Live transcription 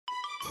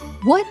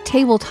What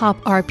tabletop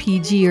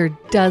RPGer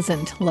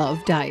doesn't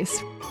love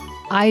dice?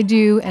 I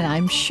do, and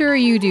I'm sure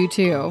you do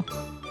too.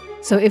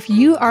 So if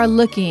you are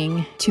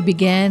looking to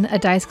begin a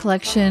dice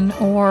collection,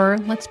 or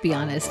let's be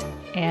honest,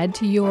 add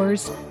to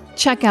yours,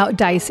 check out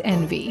Dice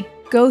Envy.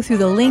 Go through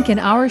the link in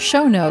our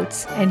show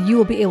notes and you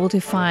will be able to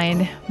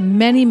find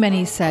many,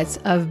 many sets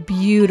of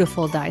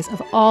beautiful dice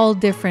of all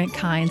different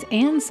kinds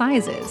and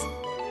sizes.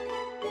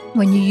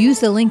 When you use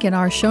the link in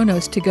our show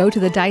notes to go to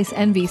the Dice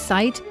Envy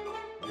site,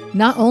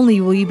 not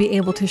only will you be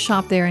able to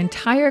shop their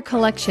entire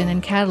collection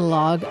and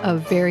catalog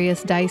of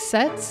various dice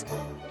sets,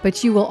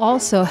 but you will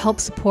also help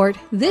support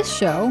this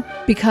show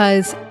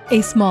because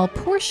a small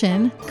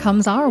portion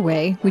comes our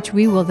way, which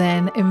we will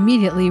then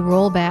immediately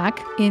roll back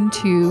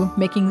into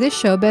making this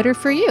show better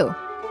for you.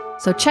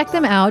 So check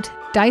them out,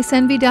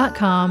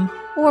 diceenvy.com,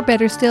 or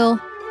better still,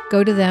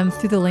 go to them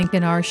through the link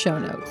in our show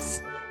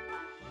notes.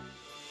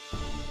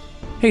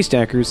 Hey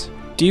Stackers,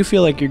 do you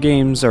feel like your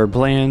games are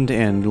bland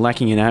and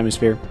lacking in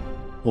atmosphere?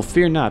 Well,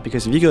 fear not,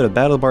 because if you go to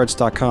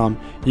battlebards.com,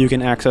 you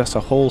can access a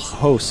whole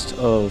host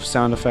of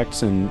sound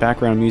effects and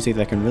background music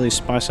that can really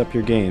spice up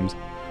your games.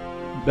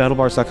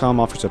 Battlebards.com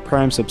offers a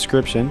Prime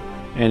subscription,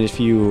 and if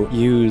you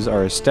use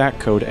our stack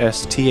code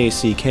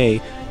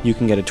STACK, you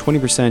can get a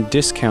 20%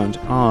 discount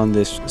on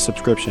this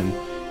subscription.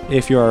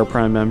 If you are a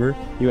Prime member,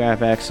 you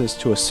have access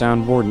to a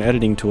soundboard and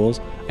editing tools,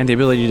 and the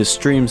ability to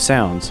stream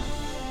sounds.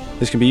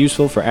 This can be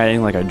useful for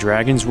adding like a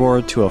dragon's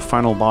roar to a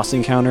final boss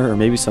encounter, or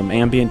maybe some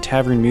ambient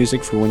tavern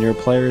music for when your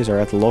players are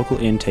at the local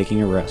inn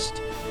taking a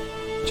rest.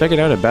 Check it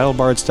out at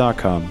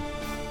battlebards.com.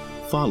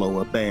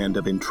 Follow a band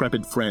of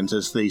intrepid friends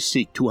as they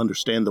seek to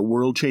understand the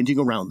world changing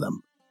around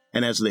them,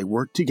 and as they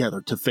work together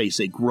to face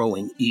a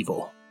growing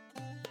evil.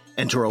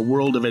 Enter a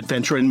world of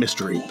adventure and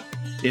mystery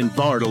in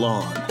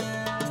Bardalon.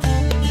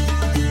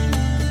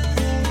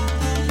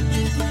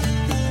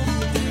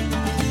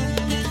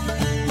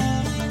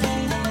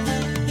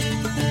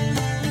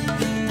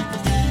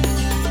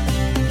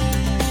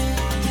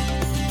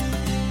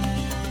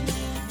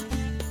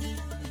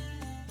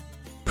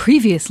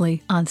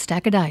 Previously on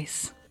Stack of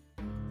Dice.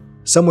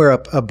 Somewhere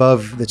up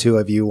above the two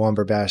of you,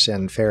 Womberbash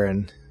and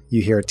Farron,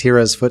 you hear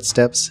Tira's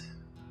footsteps,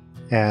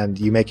 and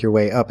you make your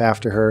way up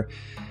after her,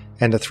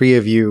 and the three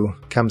of you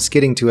come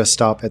skidding to a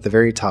stop at the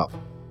very top.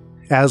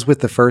 As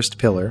with the first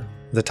pillar,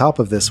 the top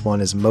of this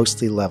one is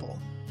mostly level,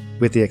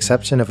 with the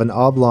exception of an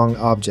oblong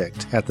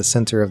object at the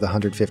center of the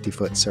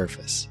 150-foot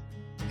surface.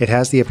 It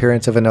has the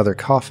appearance of another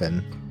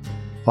coffin,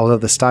 although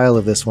the style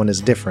of this one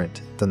is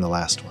different than the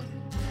last one.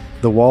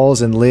 The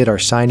walls and lid are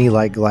shiny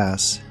like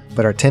glass,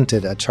 but are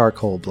tinted a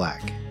charcoal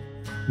black.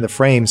 The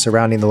frame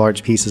surrounding the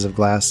large pieces of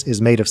glass is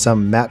made of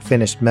some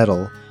matte-finished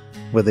metal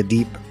with a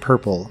deep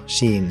purple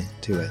sheen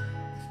to it.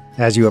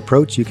 As you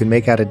approach, you can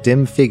make out a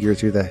dim figure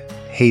through the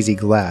hazy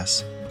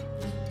glass,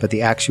 but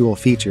the actual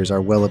features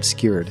are well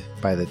obscured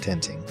by the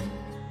tinting.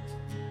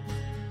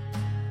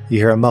 You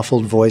hear a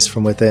muffled voice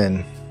from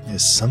within.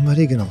 Is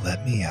somebody gonna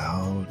let me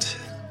out?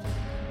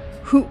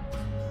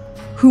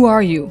 Who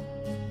are you?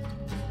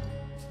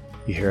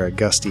 You hear a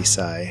gusty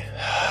sigh.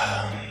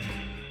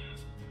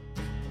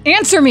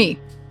 Answer me!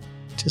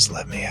 Just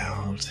let me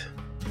out.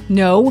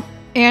 No,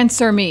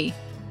 answer me.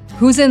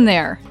 Who's in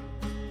there?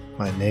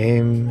 My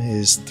name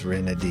is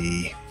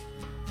Thrinity.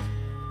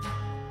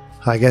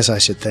 I guess I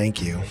should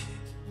thank you,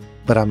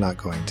 but I'm not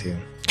going to.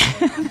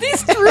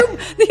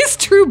 These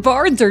true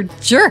bards are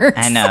jerks.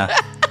 I know.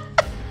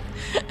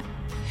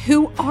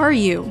 Who are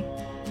you?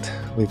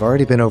 We've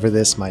already been over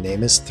this. My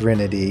name is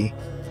Thrinity,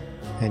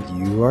 and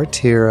you are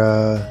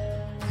Tira,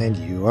 and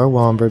you are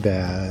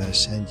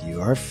Womberbash, and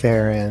you are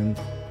Farron.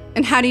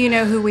 And how do you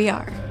know who we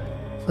are?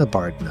 The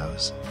bard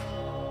knows.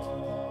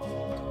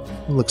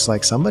 Looks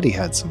like somebody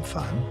had some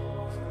fun.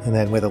 And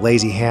then with a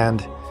lazy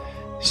hand,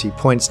 she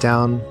points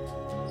down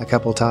a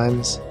couple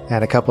times,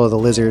 and a couple of the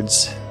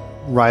lizards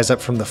rise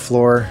up from the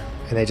floor,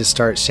 and they just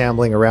start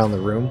shambling around the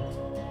room.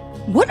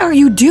 What are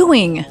you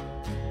doing?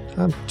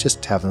 I'm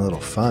just having a little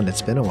fun.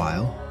 It's been a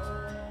while.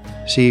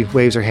 She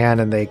waves her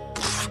hand, and they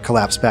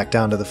collapse back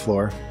down to the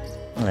floor.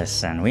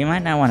 Listen, we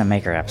might not want to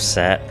make her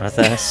upset with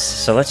us,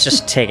 so let's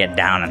just take it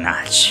down a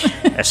notch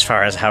as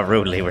far as how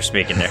rudely we're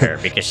speaking to her,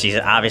 because she's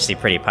obviously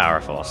pretty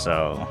powerful,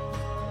 so...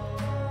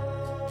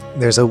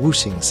 There's a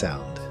whooshing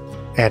sound,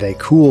 and a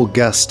cool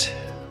gust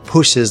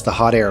pushes the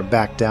hot air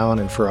back down,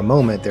 and for a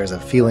moment there's a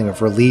feeling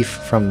of relief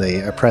from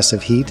the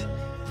oppressive heat.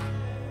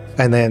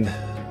 And then,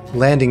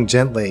 landing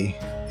gently,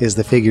 is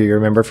the figure you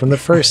remember from the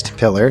first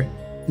pillar.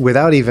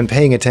 Without even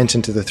paying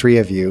attention to the three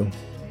of you,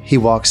 he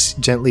walks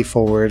gently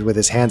forward with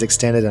his hands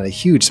extended and a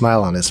huge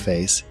smile on his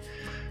face.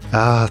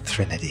 Ah,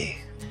 Thrinity,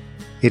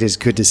 it is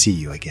good to see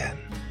you again.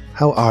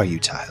 How are you,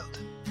 child?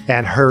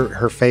 And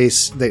her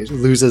face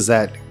loses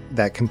that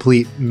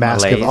complete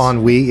mask Malaise. of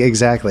ennui,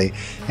 exactly.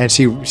 And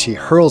she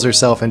hurls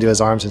herself into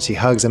his arms and she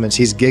hugs him and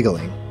she's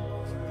giggling.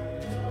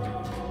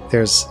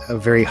 There's a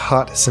very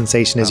hot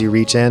sensation as you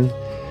reach in,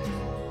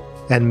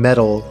 and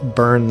metal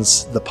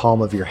burns the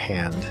palm of your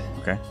hand.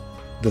 Okay.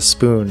 The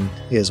spoon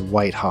is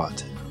white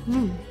hot.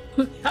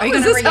 Are you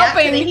going to react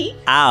to the heat?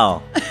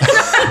 Ow.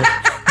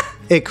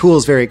 It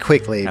cools very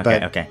quickly,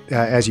 but Okay.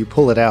 as you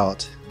pull it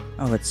out,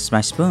 Oh, it's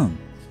my spoon.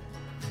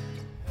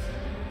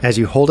 as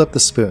you hold up the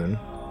spoon,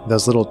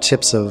 those little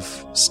chips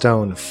of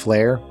stone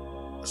flare.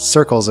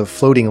 Circles of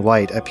floating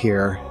light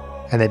appear,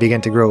 and they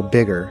begin to grow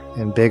bigger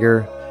and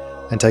bigger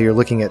until you're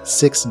looking at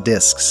 6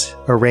 discs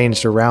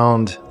arranged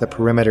around the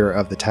perimeter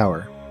of the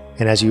tower.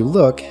 And as you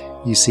look,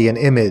 you see an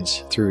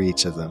image through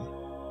each of them.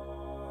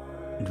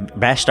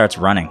 Bash starts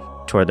running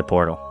toward the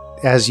portal.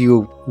 As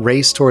you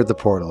race toward the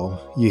portal,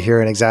 you hear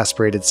an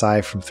exasperated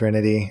sigh from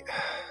Thrinity.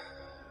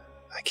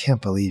 I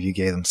can't believe you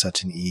gave them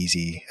such an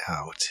easy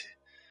out.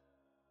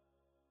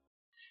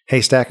 Hey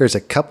Stackers,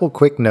 a couple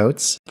quick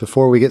notes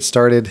before we get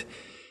started.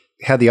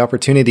 Had the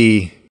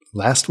opportunity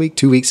last week,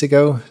 2 weeks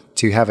ago,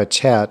 to have a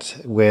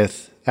chat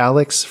with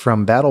Alex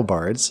from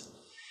BattleBards.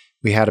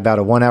 We had about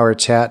a 1-hour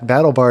chat.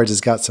 BattleBards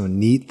has got some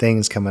neat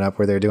things coming up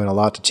where they're doing a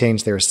lot to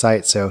change their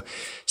site, so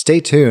stay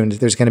tuned.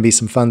 There's going to be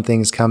some fun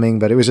things coming,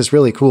 but it was just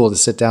really cool to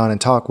sit down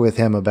and talk with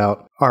him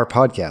about our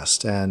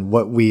podcast and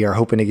what we are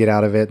hoping to get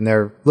out of it, and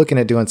they're looking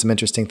at doing some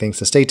interesting things,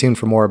 so stay tuned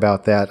for more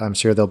about that. I'm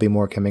sure there'll be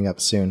more coming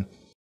up soon.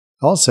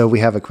 Also,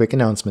 we have a quick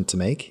announcement to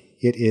make.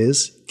 It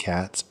is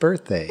Kat's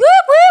birthday.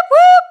 Whoop, whoop,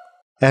 whoop.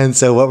 And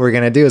so what we're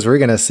going to do is we're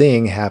going to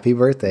sing happy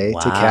birthday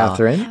to Wow.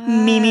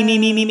 Catherine.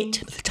 Me.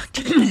 To the tongue,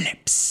 to the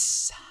lips.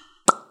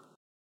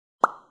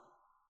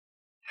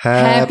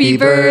 Happy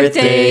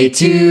birthday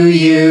to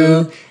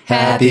you.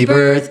 Happy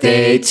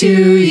birthday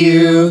to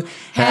you.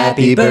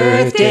 Happy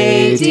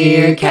birthday,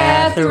 dear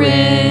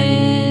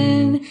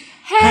Catherine.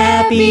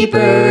 Happy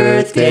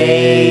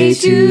birthday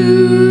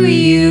to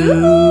you.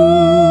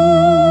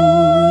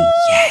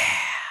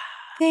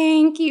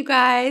 Thank you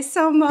guys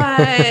so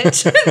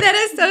much. That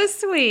is so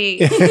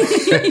sweet.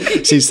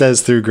 She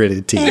says through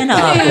gritted teeth. And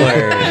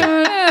awkward.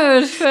 That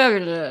was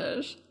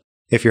fabulous.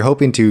 If you're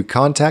hoping to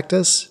contact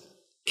us,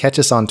 catch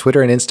us on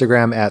Twitter and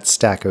Instagram at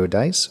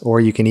StackODice,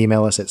 or you can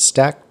email us at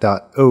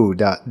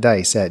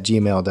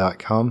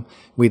stack.o.dice@gmail.com.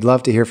 We'd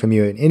love to hear from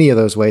you in any of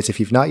those ways.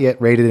 If you've not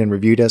yet rated and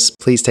reviewed us,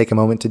 please take a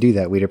moment to do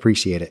that. We'd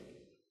appreciate it.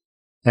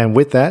 And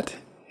with that,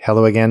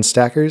 hello again,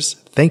 Stackers.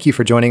 Thank you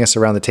for joining us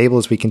around the table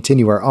as we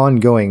continue our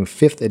ongoing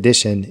 5th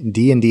edition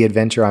D&D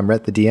adventure. I'm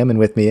Rhett the DM, and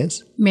with me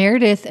is...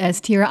 Meredith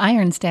as Tira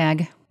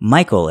Ironstag.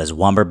 Michael as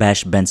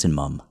Womberbash Benson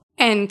Mum.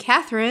 And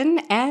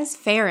Catherine as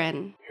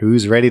Farron.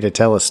 Who's ready to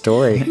tell a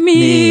story?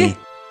 Me.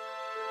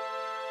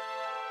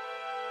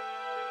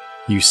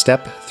 You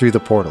step through the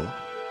portal.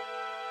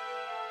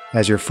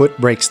 As your foot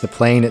breaks the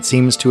plane, it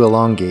seems to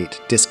elongate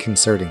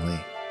disconcertingly.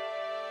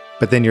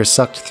 But then you're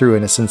sucked through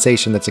in a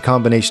sensation that's a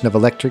combination of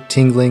electric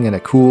tingling and a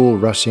cool,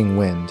 rushing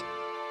wind.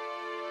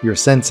 Your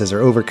senses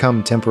are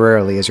overcome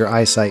temporarily as your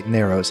eyesight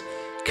narrows.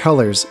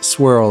 Colors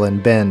swirl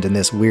and bend in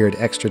this weird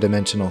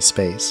extra-dimensional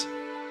space.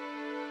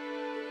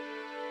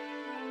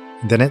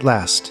 Then at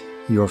last,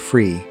 you're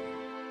free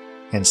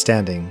and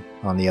standing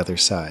on the other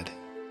side.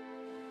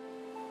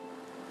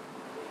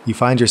 You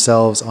find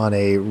yourselves on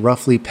a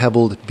roughly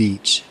pebbled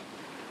beach.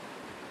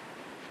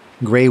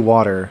 Gray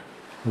water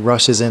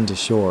rushes into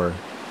shore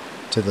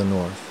to the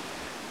north.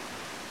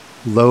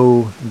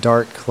 Low,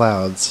 dark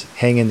clouds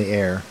hang in the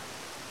air,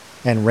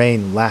 and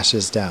rain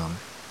lashes down.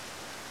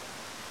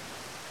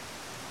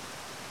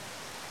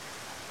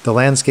 The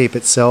landscape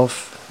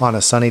itself, on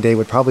a sunny day,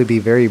 would probably be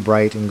very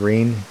bright and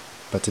green,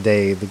 but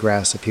today the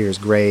grass appears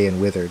gray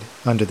and withered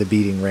under the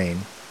beating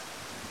rain.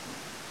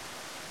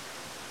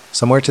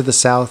 Somewhere to the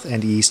south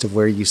and east of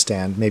where you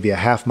stand, maybe a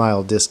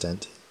half-mile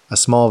distant, a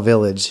small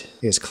village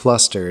is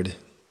clustered.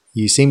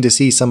 You seem to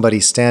see somebody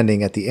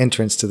standing at the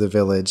entrance to the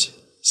village,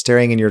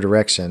 staring in your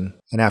direction,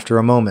 and after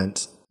a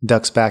moment,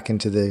 ducks back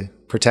into the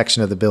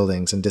protection of the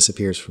buildings and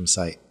disappears from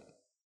sight.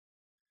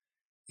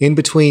 In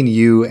between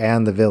you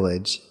and the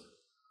village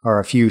are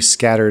a few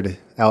scattered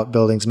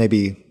outbuildings,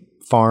 maybe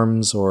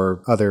farms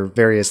or other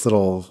various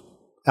little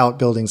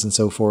outbuildings and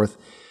so forth.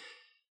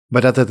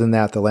 But other than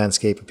that, the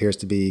landscape appears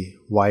to be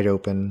wide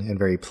open and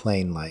very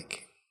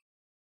plain-like.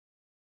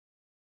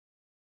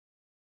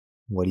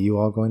 What are you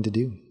all going to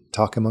do?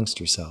 Talk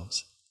amongst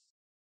yourselves.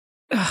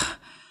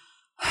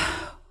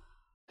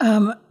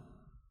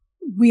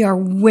 We are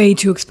way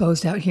too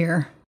exposed out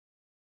here.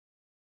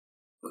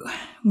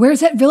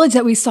 Where's that village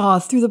that we saw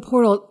through the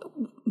portal?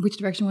 Which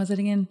direction was it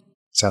again?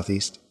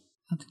 Southeast.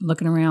 I'm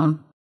looking around.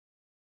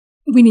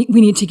 We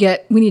need to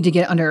get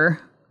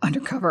under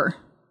cover.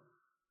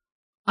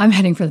 I'm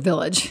heading for the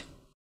village.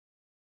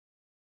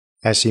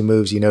 As she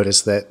moves, you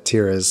notice that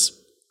Tira's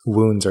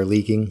wounds are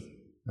leaking.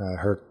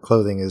 Her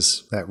clothing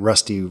is that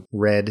rusty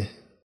red.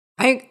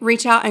 I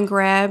reach out and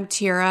grab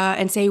Tira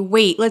and say,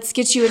 wait, let's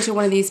get you into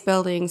one of these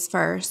buildings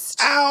first.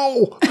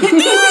 Ow!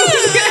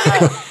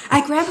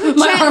 I grab her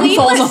My arm gently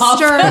falls but off.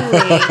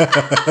 sternly.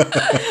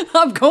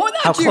 I'm going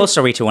at How you. close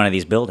are we to one of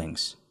these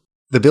buildings?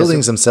 The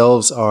buildings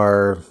themselves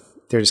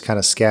they're just kind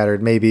of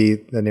scattered. Maybe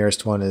the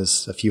nearest one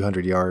is a few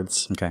hundred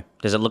yards. Okay.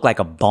 Does it look like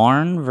a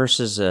barn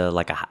versus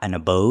an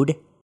abode?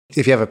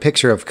 If you have a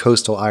picture of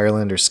coastal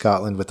Ireland or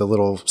Scotland with the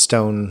little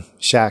stone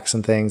shacks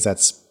and things,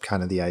 that's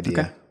kind of the idea.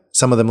 Okay.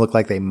 Some of them look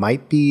like they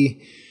might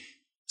be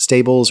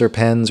stables or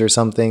pens or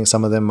something.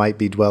 Some of them might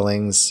be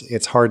dwellings.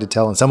 It's hard to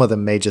tell, and some of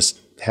them may just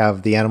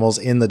have the animals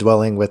in the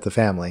dwelling with the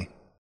family.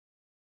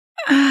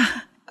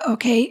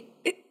 Okay.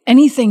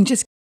 Anything,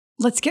 just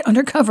let's get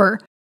under cover.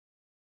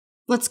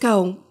 Let's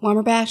go,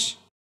 Womberbash.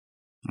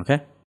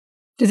 Okay.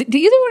 Do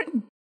either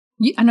one...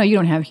 I know you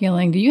don't have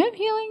healing. Do you have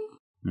healing?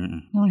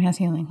 Mm-mm. No one has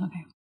healing.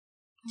 Okay.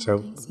 So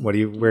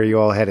where are you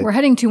all headed? We're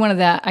heading to one of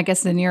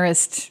the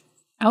nearest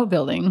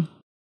outbuilding.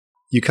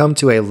 You come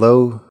to a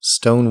low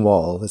stone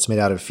wall that's made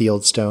out of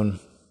field stone.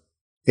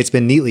 It's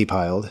been neatly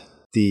piled.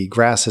 The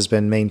grass has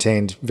been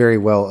maintained very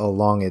well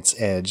along its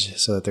edge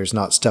so that there's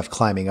not stuff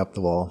climbing up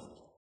the wall.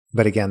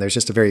 But again, there's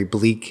just a very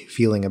bleak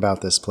feeling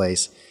about this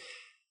place.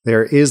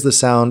 There is the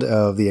sound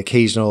of the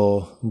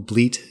occasional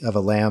bleat of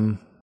a lamb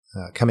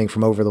coming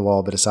from over the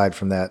wall, but aside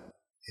from that,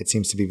 it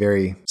seems to be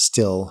very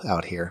still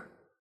out here.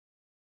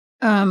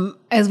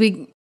 As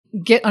we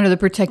get under the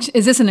protection,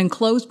 is this an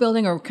enclosed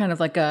building or kind of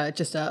like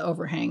just an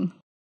overhang?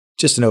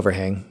 Just an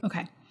overhang.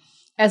 Okay.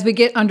 As we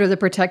get under the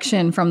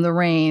protection from the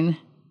rain,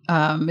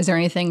 is there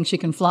anything she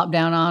can flop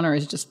down on, or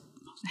is it just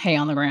hay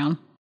on the ground?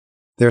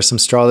 There's some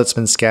straw that's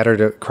been scattered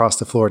across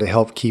the floor to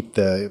help keep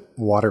the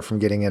water from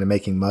getting in and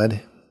making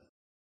mud.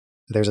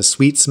 There's a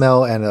sweet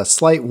smell and a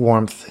slight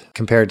warmth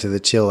compared to the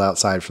chill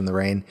outside from the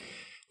rain.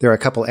 There are a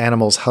couple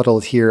animals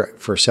huddled here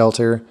for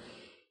shelter.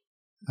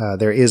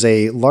 There is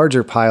a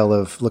larger pile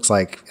of, looks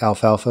like,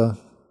 alfalfa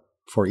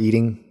for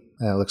eating.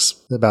 It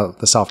looks about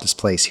the softest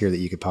place here that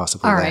you could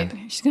possibly land. All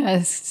right. She's going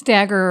to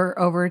stagger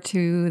over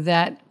to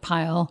that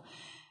pile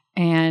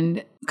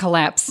and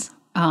collapse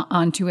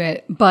onto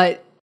it.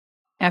 But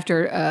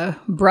after a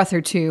breath or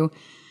two,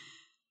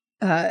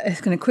 it's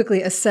going to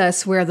quickly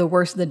assess where the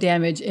worst of the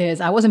damage is.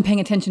 I wasn't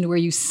paying attention to where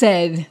you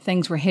said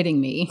things were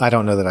hitting me. I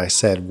don't know that I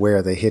said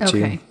where they hit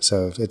you,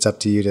 so it's up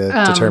to you to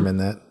determine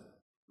that.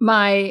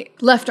 My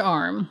left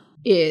arm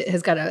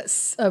has got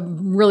a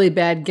really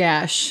bad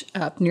gash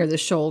up near the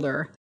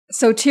shoulder.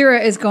 So Tira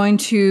is going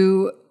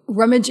to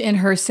rummage in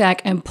her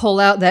sack and pull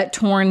out that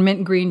torn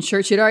mint green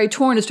shirt. She had already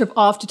torn a strip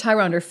off to tie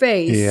around her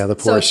face. Yeah, the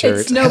poor shirt.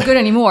 It's no good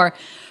anymore.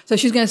 So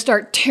she's going to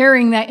start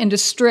tearing that into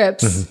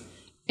strips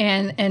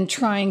and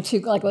trying to,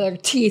 like with her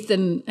teeth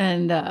and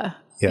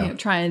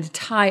trying to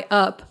tie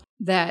up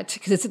that,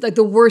 because it's like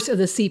the worst of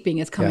the seeping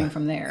is coming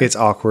from there. It's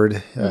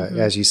awkward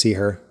as you see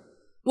her.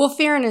 Well,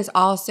 Farron is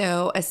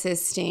also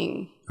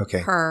assisting Okay.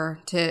 her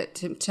to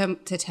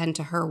tend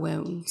to her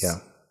wounds. Yeah.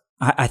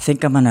 I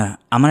think I'm gonna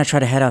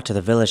try to head out to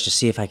the village to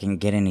see if I can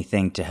get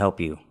anything to help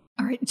you.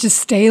 All right, just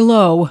stay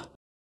low.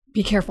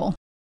 Be careful.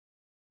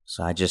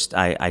 So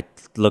I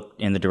look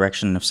in the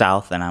direction of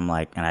south, and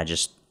I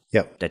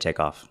take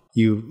off.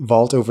 You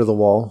vault over the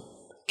wall,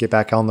 get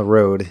back on the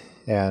road,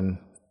 and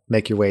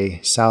make your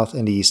way south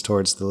and east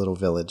towards the little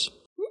village.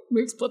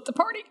 We've split the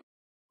party.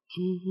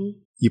 Mm-hmm.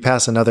 You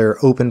pass another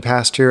open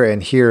pasture,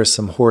 and here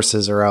some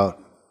horses are out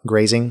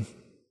grazing.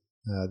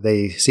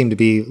 They seem to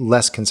be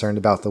less concerned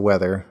about the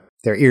weather.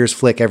 Their ears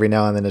flick every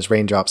now and then as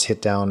raindrops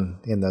hit down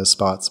in those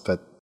spots,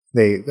 but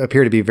they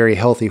appear to be very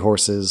healthy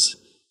horses.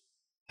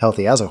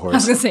 Healthy as a horse. I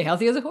was going to say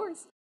healthy as a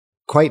horse.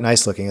 Quite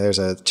nice looking. There's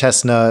a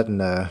chestnut and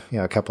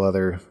a couple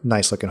other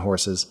nice looking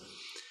horses.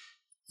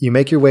 You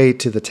make your way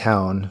to the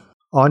town.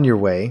 On your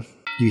way,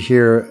 you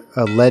hear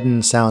a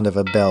leaden sound of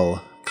a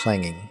bell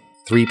clanging.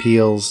 3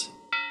 peals,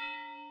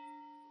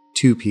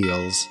 2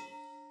 peals,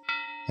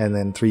 and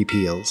then 3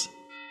 peals.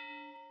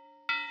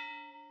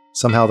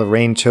 Somehow the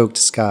rain-choked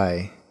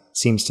sky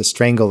seems to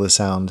strangle the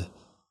sound,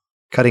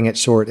 cutting it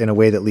short in a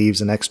way that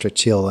leaves an extra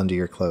chill under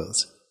your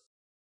clothes.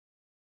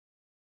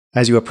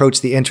 As you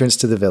approach the entrance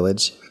to the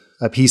village,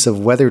 a piece of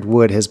weathered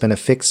wood has been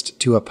affixed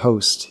to a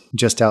post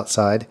just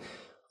outside.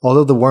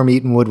 Although the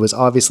worm-eaten wood was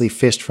obviously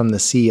fished from the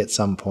sea at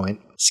some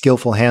point,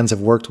 skillful hands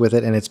have worked with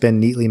it and it's been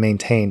neatly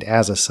maintained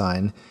as a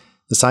sign.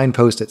 The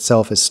signpost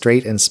itself is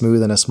straight and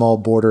smooth, and a small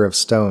border of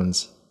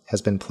stones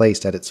has been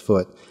placed at its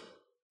foot.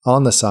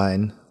 On the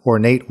sign,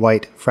 ornate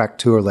white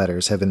fraktur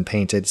letters have been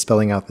painted,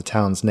 spelling out the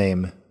town's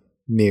name,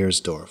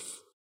 Meersdorf.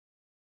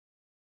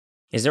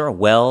 Is there a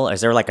well?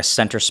 Is there like a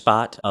center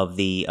spot of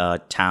the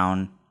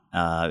town?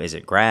 Is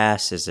it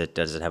grass? Does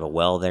it have a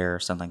well there or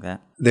something like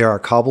that? There are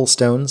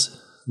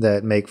cobblestones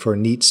that make for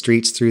neat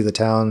streets through the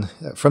town.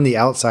 From the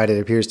outside, it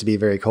appears to be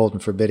very cold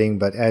and forbidding,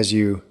 but as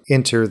you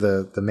enter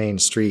the main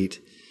street,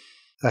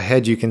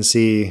 ahead you can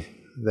see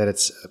that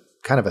it's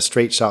kind of a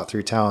straight shot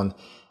through town.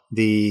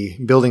 The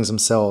buildings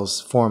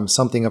themselves form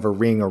something of a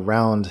ring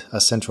around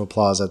a central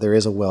plaza. There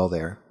is a well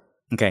there.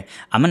 Okay.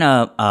 I'm going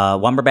to,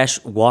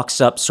 Womberbash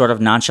walks up sort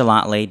of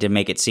nonchalantly to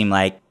make it seem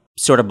like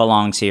sort of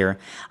belongs here.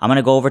 I'm going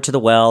to go over to the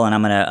well, and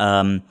I'm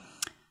going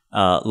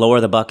to lower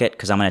the bucket,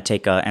 because I'm going to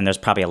take and there's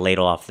probably a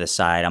ladle off this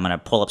side. I'm going to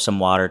pull up some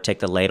water, take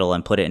the ladle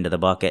and put it into the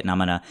bucket, and I'm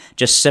going to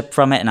just sip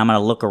from it, and I'm going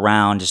to look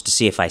around just to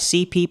see if I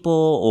see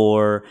people,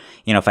 or,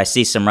 if I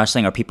see some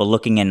rustling or people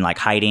looking and like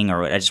hiding,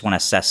 or I just want to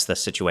assess the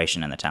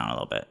situation in the town a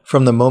little bit.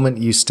 From the moment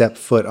you step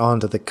foot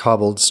onto the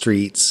cobbled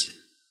streets,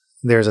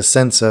 there's a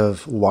sense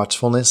of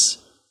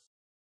watchfulness,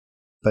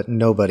 but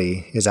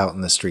nobody is out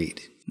in the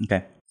street.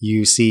 Okay.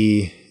 You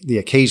see the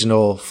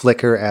occasional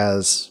flicker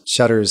as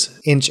shutters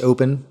inch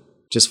open,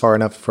 just far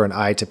enough for an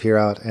eye to peer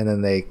out, and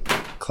then they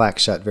clack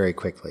shut very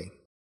quickly.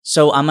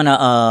 So I'm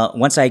gonna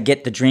once I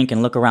get the drink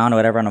and look around or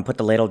whatever, I'm gonna put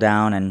the ladle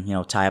down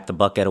and tie up the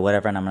bucket or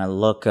whatever, and I'm gonna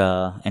look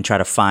and try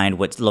to find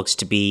what looks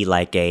to be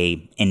like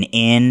an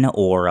inn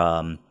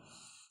or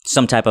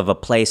some type of a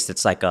place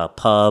that's like a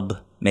pub,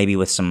 maybe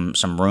with some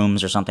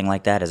rooms or something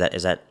like that. Is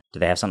that? Do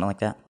they have something like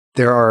that?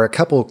 There are a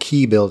couple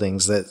key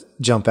buildings that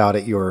jump out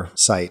at your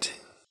sight.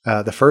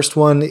 The first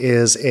one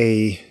is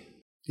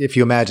if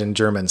you imagine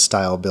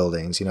German-style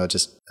buildings,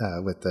 just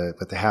with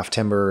the half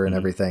timber and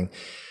everything.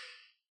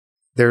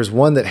 There's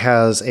one that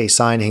has a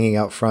sign hanging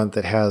out front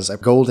that has a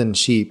golden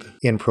sheep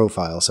in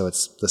profile, so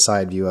it's the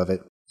side view of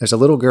it. There's a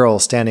little girl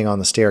standing on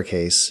the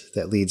staircase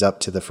that leads up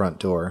to the front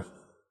door,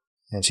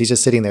 and she's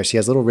just sitting there. She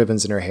has little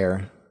ribbons in her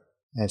hair,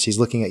 and she's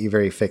looking at you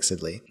very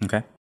fixedly.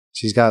 Okay.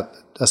 She's got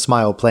a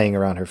smile playing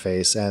around her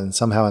face, and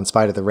somehow, in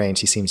spite of the rain,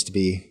 she seems to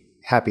be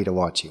happy to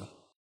watch you.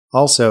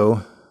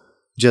 Also,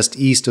 just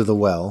east of the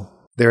well,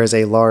 there is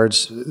a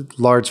large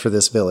for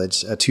this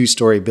village, a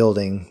 2-story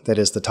building that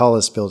is the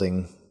tallest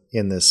building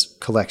in this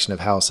collection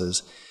of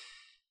houses.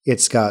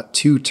 It's got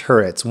 2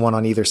 turrets, one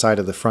on either side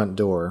of the front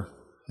door,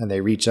 and they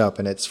reach up,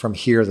 and it's from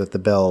here that the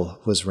bell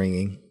was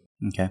ringing.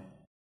 Okay.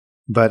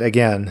 But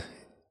again,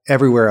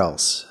 everywhere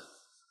else,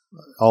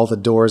 all the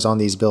doors on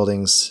these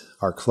buildings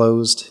are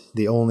closed.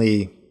 The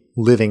only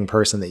living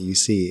person that you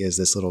see is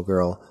this little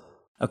girl.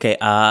 Okay.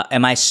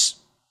 Am I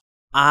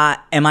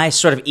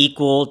sort of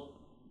equal?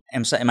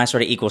 Am I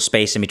sort of equal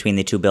space in between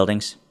the 2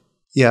 buildings?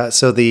 Yeah.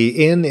 So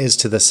the inn is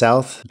to the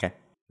south. Okay.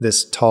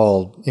 This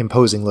tall,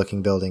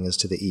 imposing-looking building is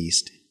to the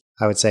east.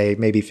 I would say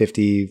maybe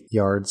 50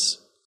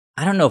 yards.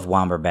 I don't know if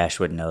Womberbash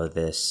would know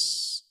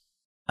this.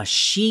 A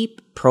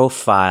sheep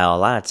profile a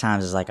lot of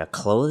times is like a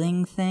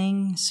clothing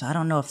thing, so I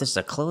don't know if this is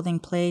a clothing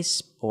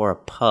place or a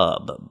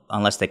pub,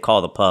 unless they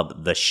call the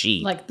pub the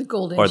Sheep, Like the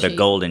Golden or Sheep. the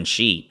Golden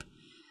Sheep.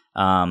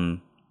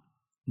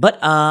 But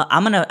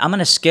I'm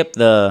gonna skip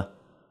the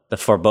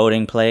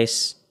foreboding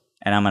place,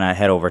 and I'm gonna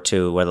head over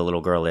to where the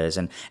little girl is.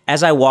 And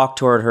as I walk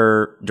toward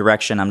her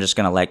direction, I'm just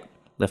gonna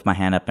lift my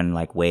hand up and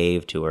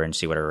wave to her and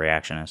see what her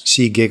reaction is.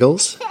 She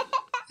giggles,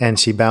 and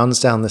she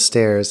bounds down the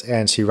stairs,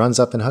 and she runs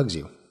up and hugs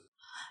you.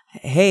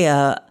 Hey,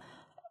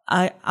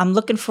 I'm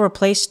looking for a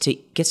place to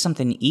get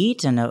something to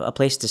eat and a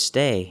place to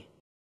stay.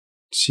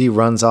 She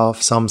runs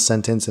off some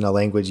sentence in a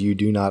language you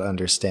do not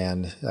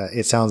understand.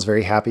 It sounds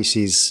very happy.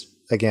 She's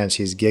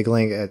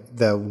giggling.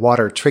 The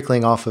water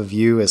trickling off of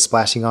you is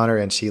splashing on her,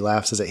 and she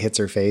laughs as it hits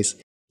her face.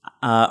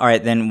 All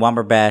right, then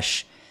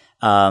Womberbash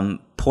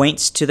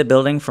points to the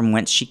building from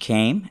whence she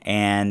came,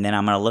 and then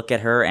I'm going to look at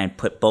her and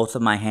put both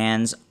of my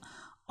hands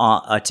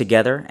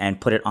together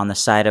and put it on the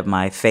side of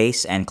my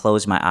face and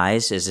close my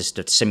eyes as this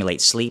to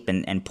simulate sleep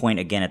and point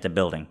again at the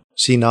building.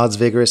 She nods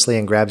vigorously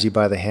and grabs you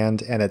by the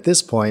hand, and at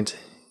this point,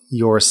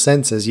 your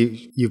senses,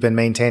 you've been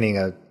maintaining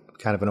a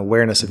kind of an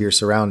awareness of your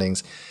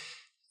surroundings.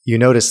 You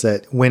notice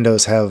that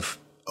windows have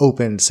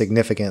opened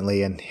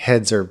significantly and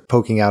heads are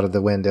poking out of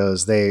the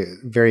windows.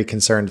 Very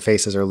concerned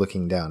faces are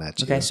looking down at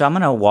you. Okay, so I'm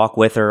going to walk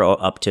with her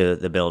up to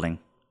the building.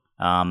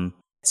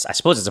 I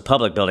suppose it's a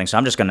public building, so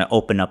I'm just going to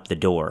open up the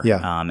door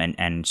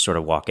and sort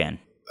of walk in.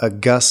 A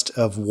gust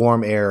of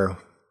warm air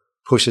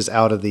pushes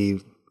out of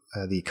the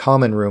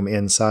common room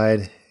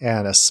inside,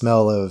 and a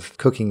smell of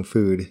cooking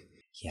food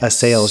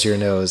assails your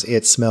nose.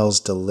 It smells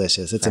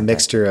delicious. It's a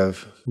mixture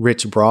of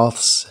rich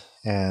broths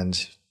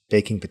and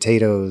baking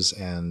potatoes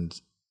and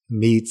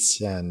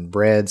meats and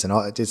breads and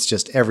all. It's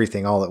just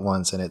everything all at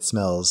once, and it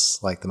smells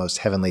like the most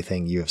heavenly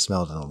thing you have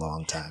smelled in a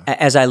long time.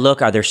 As I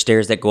look, are there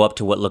stairs that go up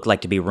to what look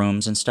like to be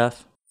rooms and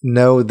stuff?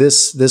 No,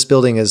 this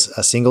building is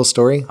a single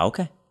story.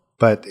 Okay.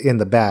 But in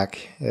the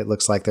back, it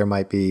looks like there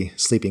might be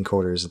sleeping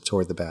quarters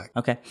toward the back.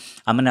 Okay.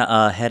 I'm going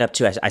to head up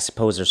to, I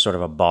suppose there's sort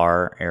of a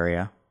bar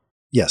area.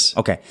 Yes.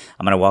 Okay.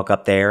 I'm going to walk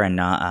up there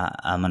and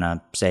I'm going to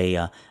say,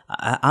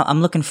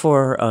 I'm looking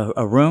for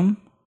a room.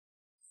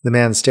 The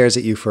man stares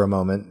at you for a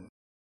moment.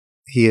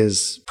 He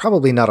is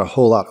probably not a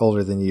whole lot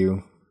older than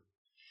you.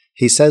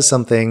 He says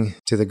something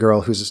to the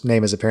girl whose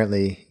name is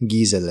apparently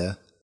Gisela.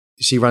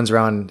 She runs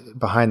around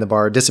behind the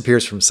bar,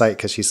 disappears from sight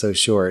because she's so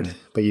short,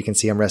 but you can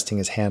see him resting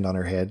his hand on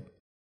her head.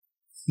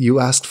 You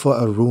asked for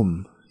a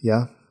room,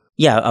 yeah?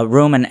 Yeah, a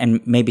room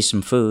and maybe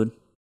some food.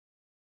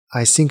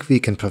 I think we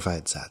can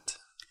provide that.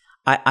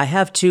 I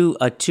have two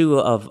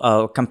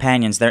of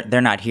companions.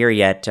 They're not here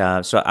yet,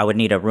 so I would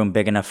need a room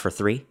big enough for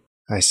 3.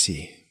 I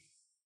see.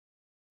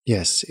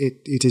 Yes,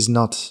 it is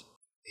not,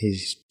 he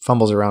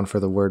fumbles around for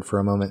the word for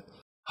a moment,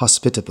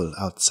 hospitable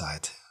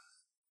outside.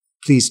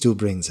 Please do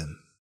bring them.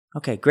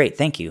 Okay, great,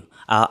 thank you.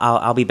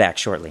 I'll be back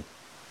shortly.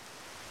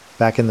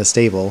 Back in the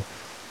stable,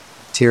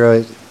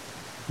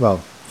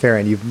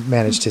 Farron, you've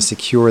managed to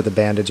secure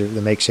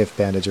the makeshift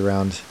bandage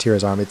around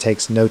Tira's arm. It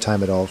takes no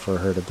time at all for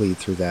her to bleed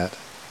through that.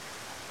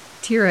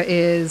 Tira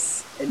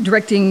is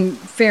directing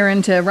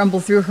Farron to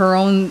rumble through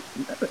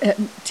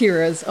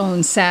Tira's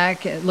own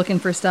sack, looking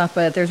for stuff,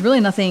 but there's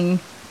really nothing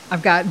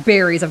I've got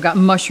berries, I've got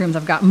mushrooms,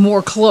 I've got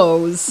more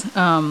clothes.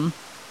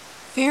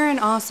 Farron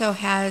also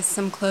has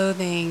some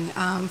clothing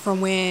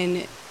from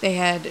when they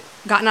had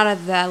gotten out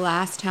of the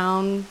last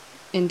town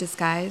in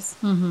disguise.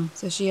 Mm-hmm.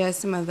 So she has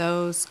some of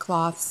those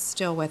cloths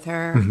still with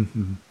her.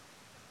 Mm-hmm.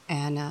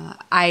 And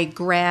I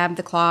grab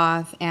the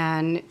cloth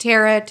and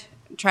tear it,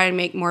 try to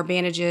make more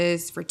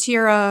bandages for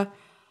Tira,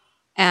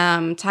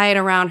 tie it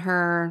around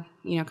her,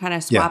 kind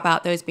of swap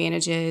out those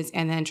bandages,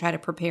 and then try to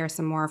prepare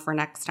some more for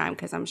next time,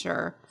 because I'm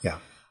sure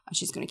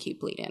she's going to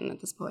keep bleeding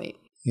at this point.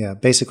 Yeah,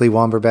 basically,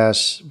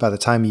 Womberbash, by the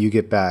time you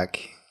get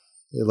back,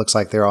 it looks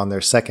like they're on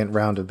their second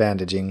round of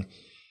bandaging.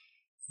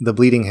 The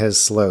bleeding has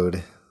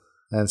slowed.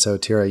 And so,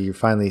 Tira, you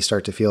finally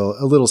start to feel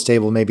a little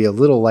stable, maybe a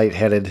little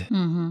lightheaded.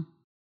 Mm-hmm.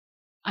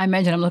 I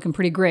imagine I'm looking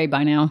pretty gray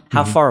by now.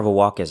 How far of a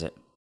walk is it?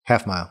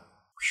 Half mile.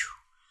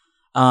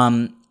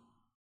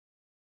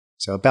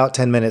 So about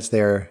 10 minutes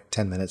there,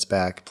 10 minutes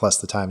back, plus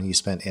the time you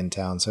spent in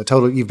town. So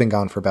total, you've been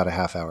gone for about a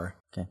half hour.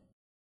 Okay.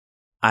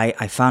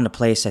 I found a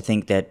place, I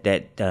think, that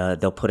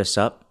they'll put us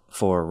up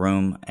for a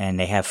room, and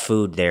they have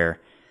food there.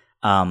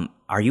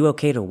 Are you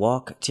okay to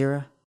walk,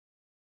 Tira?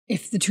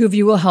 If the two of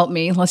you will help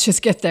me, let's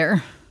just get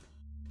there.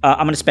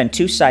 I'm going to spend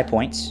 2 psi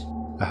points,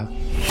 Uh-huh.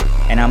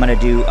 and I'm going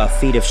to do a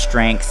feat of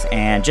strength,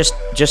 and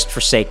just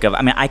for sake of,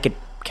 I could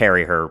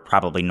carry her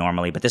probably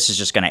normally, but this is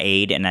just going to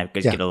aid, and I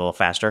could get a little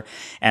faster.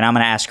 And I'm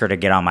going to ask her to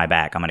get on my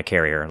back. I'm going to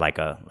carry her like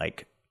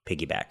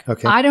piggyback.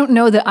 Okay. I don't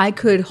know that I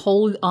could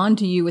hold on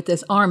to you with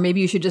this arm. Maybe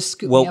you should just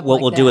scoop me up What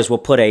like we'll that. do is we'll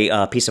put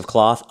a piece of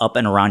cloth up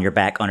and around your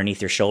back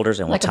underneath your shoulders,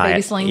 and Like a we'll tie baby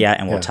it. sling? Yeah,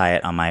 and we'll tie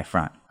it on my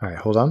front. All right,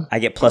 hold on. I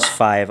get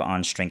 +5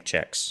 on strength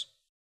checks.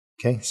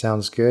 Okay,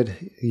 sounds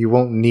good. You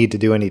won't need to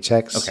do any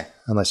checks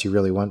unless you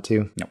really want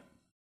to. No.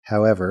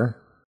 However...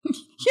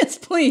 Yes,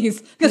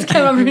 please. Because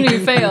kind of opportunity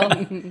to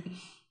fail.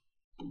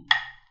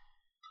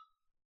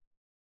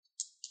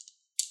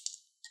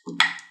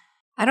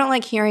 I don't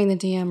like hearing the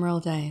DM roll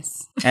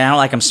dice. And I don't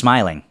like him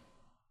smiling.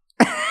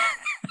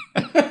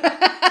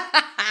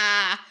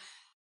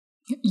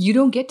 You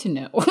don't get to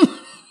know.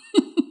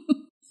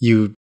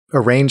 You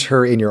arrange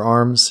her in your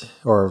arms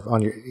or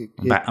on your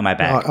On my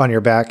back. on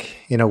your back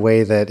in a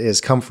way that is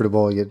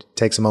comfortable. It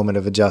takes a moment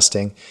of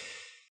adjusting.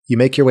 You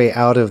make your way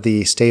out of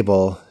the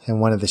stable, and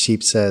one of the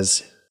sheep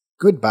says,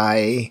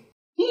 "Goodbye."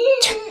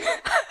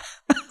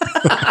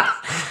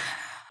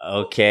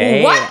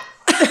 Okay. What?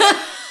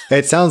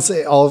 It sounds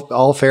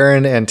all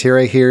Farron and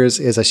Tira hears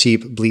is a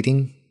sheep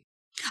bleating.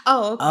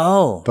 Oh, okay.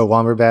 Oh. But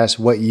Womberbash,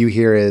 what you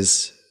hear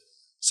is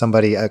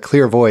a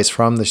clear voice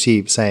from the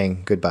sheep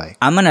saying goodbye.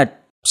 I'm going to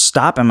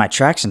stop in my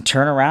tracks and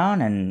turn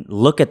around and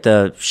look at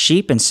the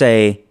sheep and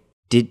say,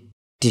 Did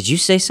you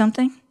say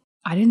something?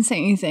 I didn't say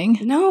anything.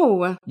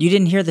 No. You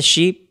didn't hear the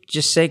sheep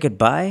just say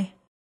goodbye?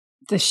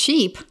 The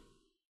sheep?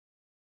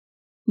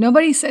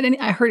 Nobody said any.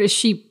 I heard a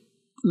sheep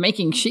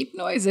making sheep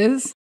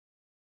noises.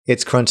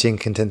 It's crunching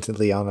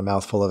contentedly on a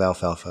mouthful of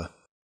alfalfa.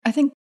 I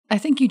think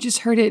you just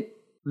heard it.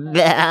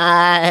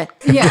 Yeah.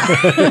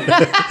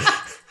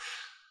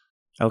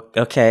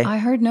 Okay. I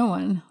heard no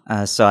one.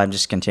 So I'm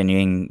just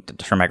continuing to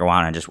turn back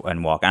around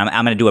and walk. I'm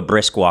going to do a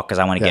brisk walk because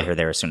I want to get her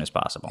there as soon as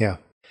possible. Yeah.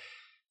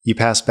 You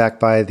pass back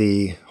by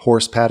the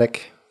horse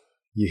paddock.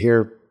 You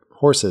hear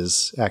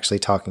horses actually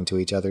talking to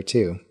each other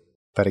too.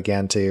 But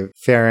again, to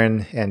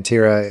Farron and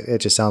Tira, it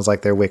just sounds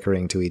like they're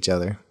whickering to each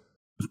other.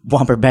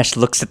 Womberbash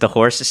looks at the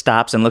horses,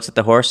 stops and looks at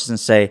the horses and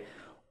say,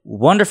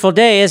 "Wonderful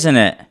day, isn't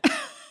it?"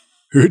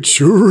 It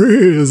sure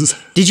is.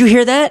 Did you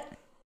hear that?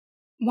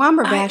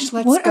 Womberbash,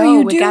 let's what go. are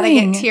you We gotta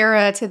doing? get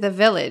Tira to the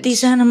village.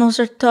 These animals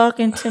are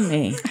talking to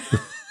me.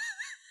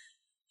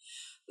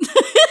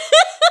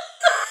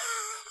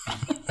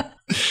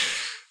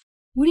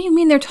 What do you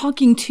mean they're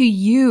talking to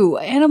you?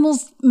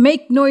 Animals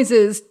make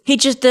noises.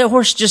 The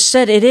horse just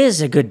said it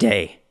is a good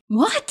day.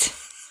 What?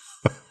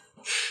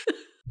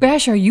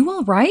 Bash, are you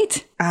all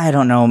right? I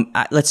don't know.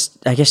 I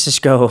guess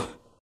just go. All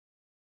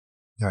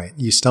right.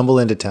 You stumble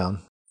into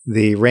town.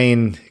 The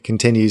rain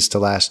continues to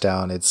lash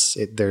down.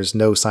 There's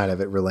no sign of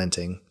it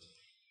relenting.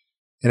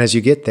 And as you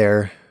get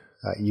there,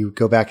 you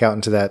go back out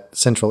into that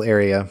central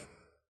area.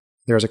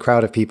 There's a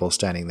crowd of people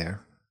standing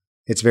there.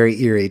 It's very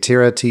eerie.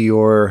 Tira, to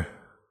your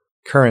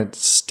current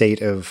state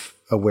of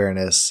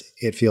awareness,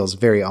 it feels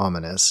very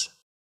ominous.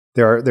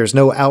 There's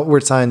no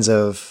outward signs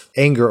of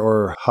anger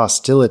or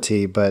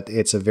hostility, but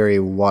it's a very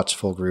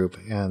watchful group,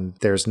 and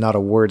there's not a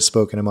word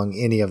spoken among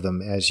any of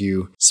them as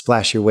you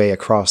splash your way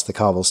across the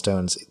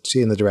cobblestones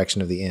in the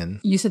direction of the inn.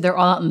 You said they're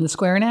all out in the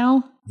square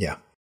now? Yeah.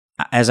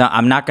 As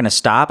I'm not going to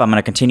stop, I'm going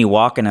to continue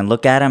walking and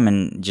look at him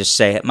and just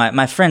say,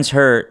 my friend's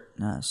hurt,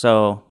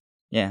 so,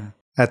 yeah.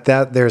 At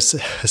that,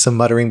 there's some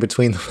muttering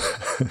between them.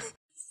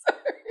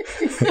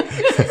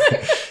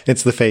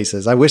 It's the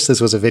faces. I wish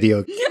this was a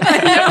video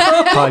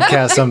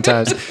podcast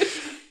sometimes.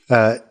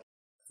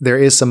 There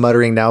is some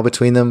muttering now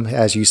between them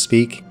as you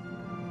speak,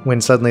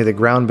 when suddenly the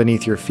ground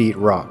beneath your feet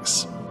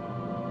rocks.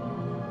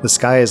 The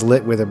sky is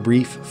lit with a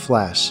brief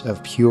flash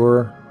of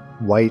pure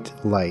white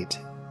light.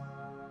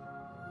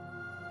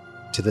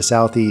 To the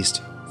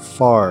southeast,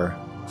 far,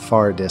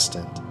 far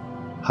distant,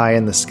 High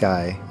in the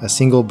sky, a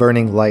single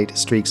burning light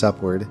streaks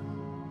upward,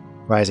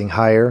 rising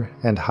higher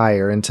and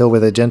higher until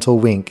with a gentle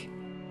wink,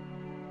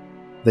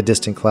 the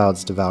distant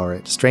clouds devour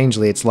it.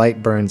 Strangely, its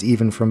light burns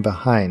even from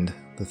behind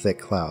the thick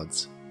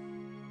clouds.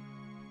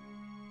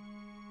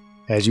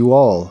 As you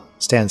all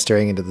stand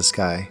staring into the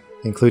sky,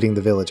 including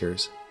the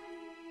villagers,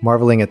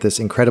 marveling at this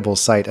incredible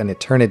sight, an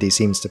eternity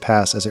seems to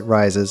pass as it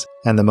rises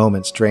and the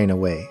moments drain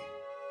away.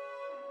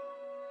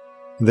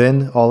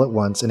 Then, all at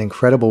once, an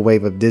incredible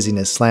wave of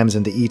dizziness slams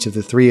into each of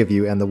the three of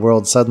you, and the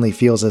world suddenly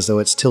feels as though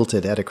it's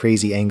tilted at a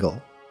crazy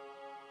angle.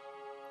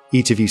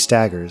 Each of you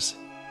staggers,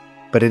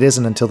 but it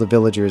isn't until the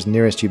villagers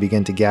nearest you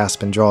begin to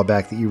gasp and draw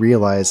back that you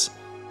realize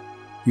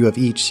you have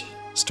each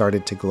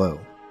started to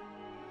glow.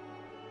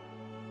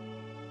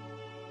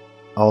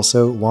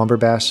 Also,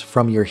 Womberbash,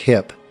 from your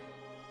hip,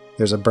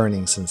 there's a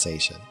burning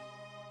sensation.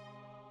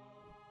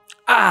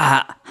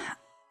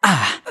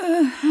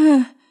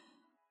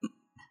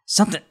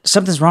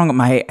 Something's wrong with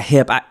my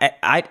hip.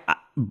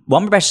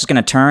 Womberbash is going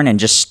to turn and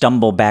just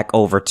stumble back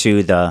over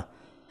to the...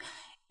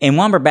 In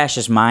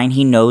Womberbash's mind,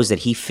 he knows that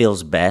he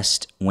feels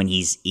best when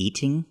he's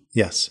eating.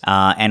 Yes.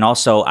 And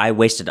also, I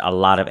wasted a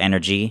lot of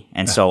energy.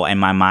 And so in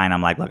my mind,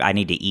 I'm like, look, I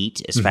need to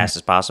eat as fast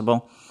as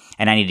possible.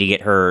 And I need to get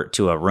her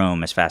to a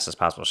room as fast as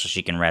possible so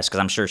she can rest.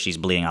 Because I'm sure she's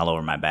bleeding all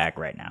over my back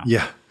right now.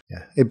 Yeah.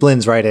 It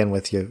blends right in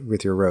with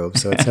your robe,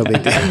 so it's no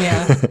big deal.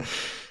 Yeah.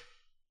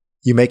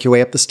 You make your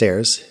way up the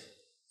stairs.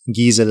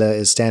 Gisela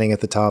is standing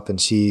at the top and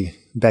she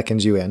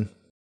beckons you in.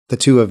 The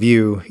two of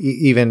you,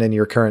 even in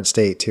your current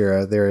state,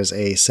 Tira, there is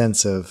a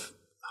sense of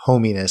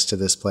hominess to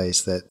this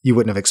place that you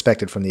wouldn't have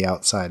expected from the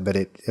outside, but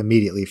it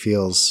immediately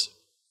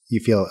you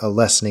feel a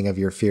lessening of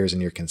your fears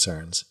and your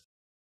concerns.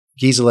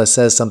 Gisela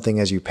says something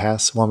as you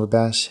pass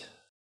Womberbash.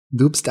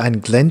 Du bist ein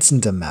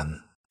glänzender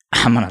Mann.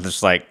 I'm going to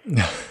just like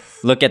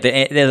look at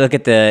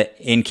the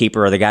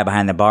innkeeper or the guy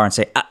behind the bar and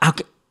say,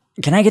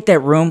 can I get that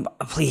room,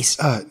 please?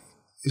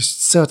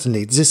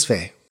 Certainly, this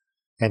way.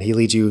 And he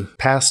leads you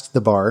past the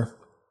bar.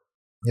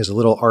 There's a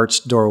little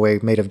arched doorway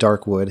made of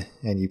dark wood,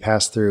 and you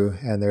pass through,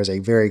 and there's a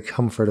very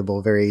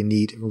comfortable, very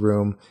neat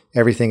room.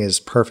 Everything is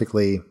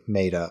perfectly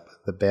made up.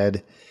 The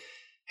bed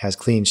has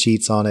clean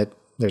sheets on it.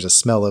 There's a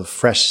smell of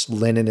fresh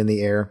linen in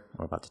the air.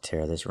 We're about to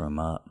tear this room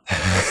up.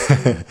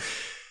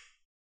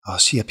 Oh,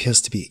 she appears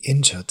to be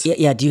injured.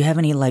 Yeah. Do you have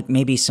any, like,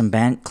 maybe some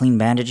clean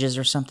bandages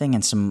or something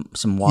and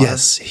some water?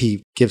 Yes,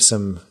 he gives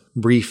some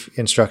brief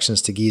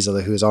instructions to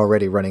Gisela, who is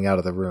already running out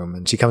of the room,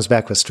 and she comes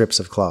back with strips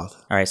of cloth.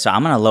 All right, so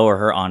I'm gonna lower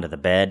her onto the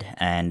bed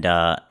and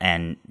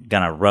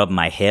gonna rub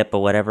my hip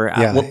or whatever.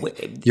 Yeah,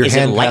 is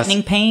it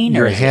lightning pain?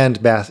 Your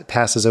hand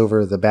passes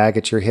over the bag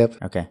at your hip.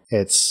 Okay,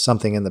 it's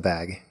something in the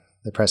bag.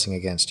 They're pressing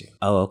against you.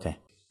 Oh, okay.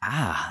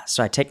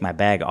 So I take my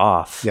bag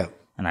off. Yeah,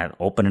 and I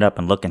open it up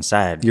and look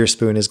inside. Your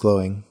spoon is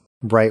glowing,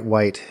 bright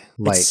white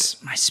light.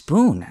 It's my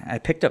spoon. I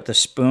picked up the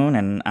spoon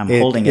and I'm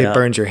holding it up. It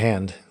burns your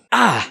hand.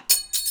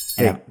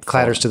 It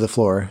clatters to the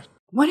floor.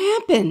 What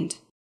happened?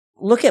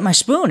 Look at my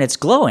spoon. It's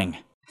glowing.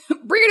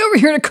 Bring it over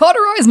here to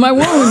cauterize my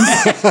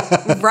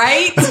wounds.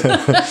 Right?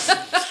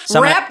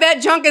 Wrap that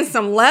junk in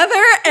some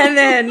leather and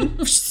then...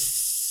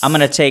 I'm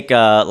going to take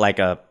like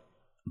a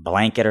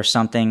blanket or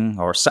something,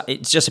 or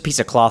it's just a piece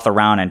of cloth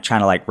around and trying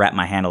to like wrap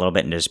my hand a little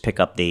bit and just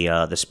pick up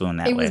the spoon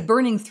that way. It was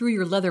burning through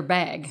your leather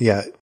bag.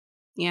 Yeah.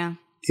 Yeah.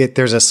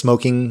 There's a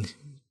smoking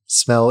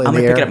smell in the air. I'm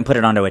going to pick it up and put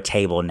it onto a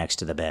table next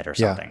to the bed or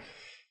something. Yeah.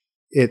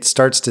 It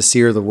starts to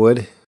sear the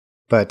wood,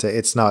 but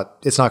it's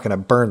not going to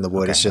burn the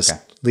wood. It's just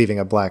leaving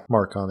a black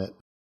mark on it.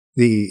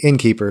 The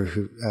innkeeper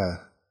who,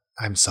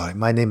 I'm sorry,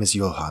 my name is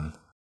Johann.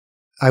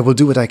 I will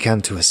do what I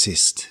can to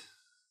assist.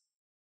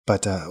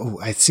 But,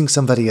 I think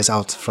somebody is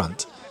out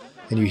front.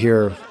 And you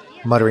hear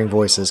muttering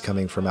voices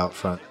coming from out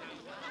front.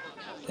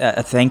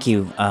 Thank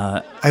you.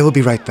 I will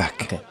be right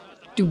back. Okay.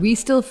 Do we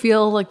still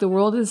feel like the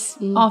world is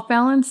off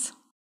balance?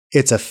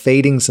 It's a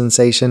fading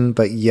sensation,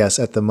 but yes,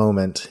 at the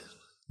moment,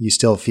 you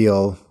still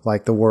feel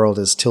like the world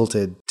is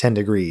tilted 10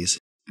 degrees.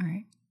 All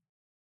right.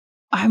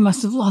 I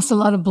must have lost a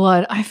lot of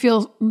blood. I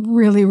feel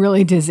really,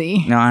 really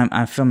dizzy. No,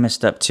 I feel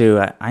messed up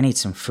too. I need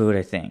some food,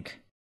 I think.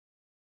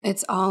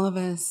 It's all of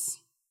us.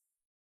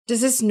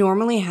 Does this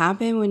normally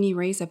happen when you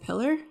raise a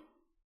pillar?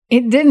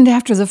 It didn't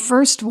after the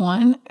first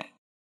one.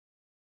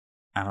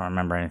 I don't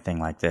remember anything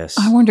like this.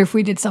 I wonder if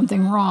we did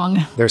something wrong.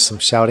 There's some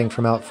shouting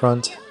from out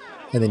front,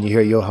 and then you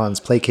hear Johann's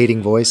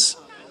placating voice.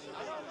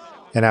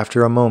 And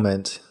after a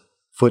moment,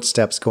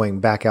 footsteps going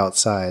back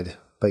outside,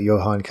 but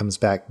Johann comes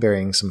back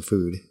bearing some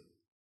food.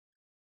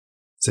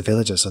 The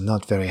villagers are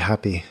not very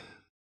happy.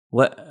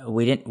 What?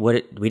 We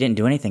didn't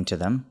do anything to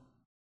them.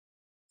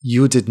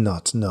 You did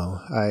not,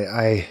 no.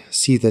 I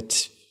see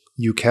that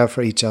you care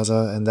for each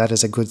other, and that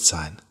is a good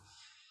sign.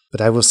 But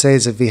I will say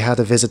that we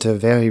had a visitor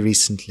very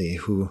recently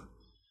who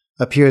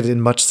appeared in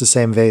much the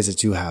same way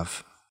that you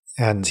have.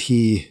 And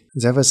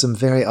there were some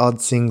very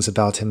odd things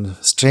about him.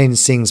 Strange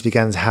things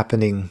began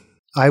happening.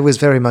 I was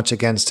very much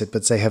against it,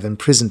 but they have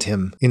imprisoned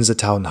him in the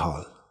town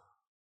hall.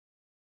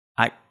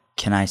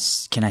 Can I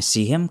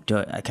see him?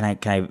 Can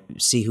I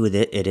see who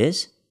it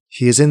is?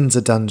 He is in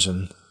the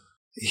dungeon.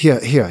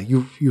 Here,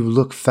 you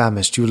look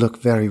famished. You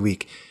look very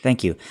weak.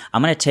 Thank you.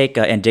 I'm going to take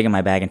and dig in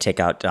my bag and take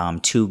out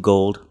 2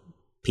 gold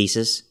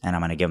pieces, and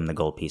I'm going to give him the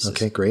gold pieces.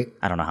 Okay, great.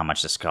 I don't know how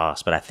much this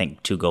costs, but I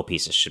think 2 gold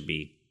pieces should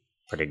be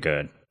pretty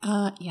good.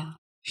 Yeah.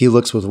 He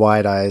looks with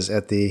wide eyes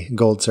at the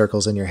gold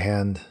circles in your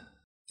hand.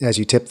 As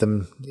you tip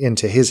them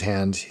into his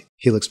hand,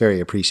 he looks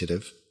very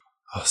appreciative.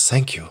 Oh,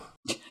 thank you.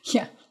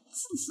 Yeah.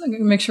 So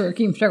make sure to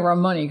keep track of our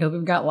money because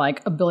we've got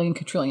like $1 billion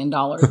quadrillion.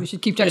 We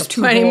should keep track of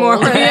 2 plenty gold. more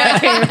where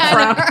that came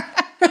from.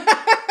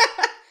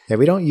 Yeah,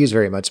 we don't use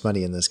very much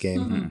money in this game.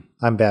 Mm-hmm.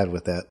 I'm bad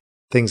with that.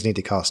 Things need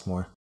to cost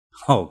more.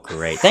 Oh,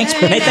 great. Thanks,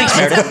 thanks,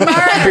 Meredith.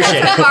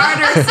 Appreciate It's a it.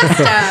 barter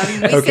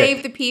system. We Okay.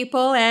 save the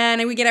people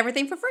and we get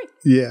everything for free.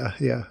 Yeah.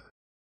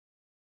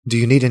 Do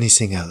you need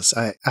anything else?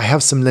 I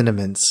have some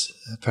liniments.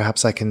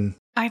 Perhaps I can...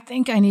 I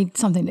think I need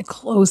something to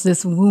close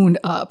this wound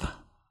up.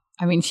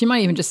 I mean, she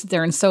might even just sit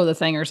there and sew the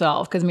thing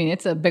herself because, I mean,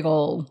 it's a big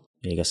old...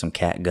 You got some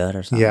cat gut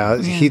or something? Yeah,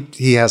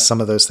 he has some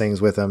of those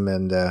things with him,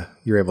 and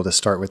you're able to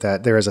start with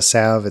that. There is a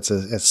salve. It's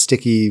a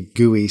sticky,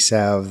 gooey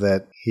salve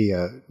that he,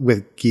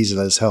 with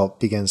Gisela's help,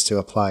 begins to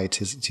apply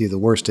to the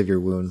worst of your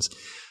wounds.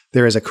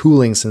 There is a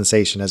cooling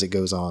sensation as it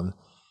goes on,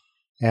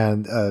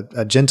 and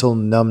a gentle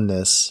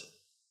numbness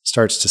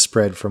starts to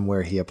spread from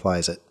where he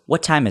applies it.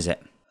 What time is it?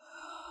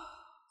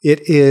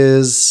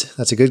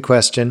 That's a good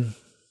question.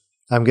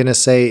 I'm going to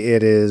say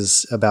it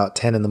is about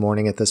 10 in the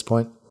morning at this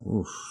point.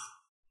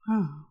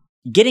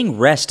 Getting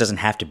rest doesn't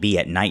have to be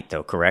at night,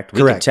 though, correct? We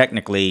can Correct.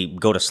 technically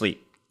go to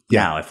sleep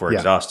now if we're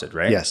exhausted,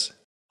 right? Yes.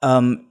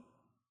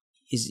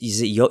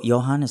 Is it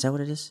Johan? Is that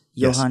what it is?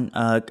 Yes. Johan,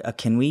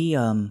 can we,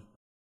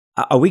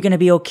 are we going to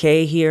be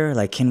okay here?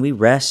 Like, can we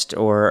rest,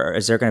 or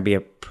is there going to be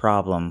a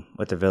problem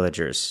with the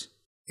villagers?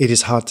 It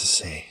is hard to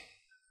say.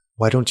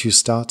 Why don't you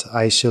start?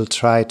 I shall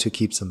try to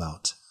keep them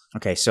out.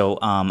 Okay, so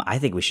I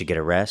think we should get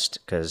a rest,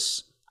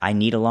 because I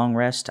need a long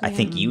rest. I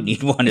think you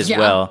need one as Yeah.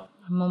 well.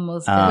 I'm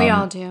almost We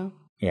all do.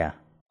 Yeah.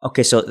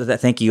 Okay, so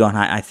thank you, Johan.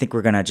 I think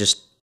we're going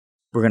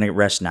to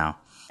rest now.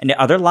 And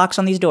are there locks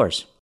on these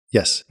doors?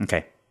 Yes.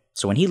 Okay.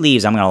 So when he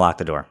leaves, I'm going to lock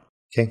the door.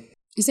 Okay.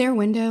 Is there a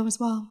window as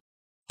well?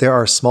 There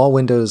are small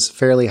windows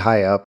fairly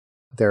high up.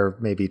 They're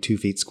maybe 2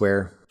 feet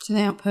square. So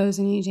they don't pose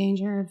any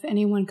danger of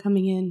anyone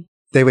coming in.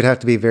 They would have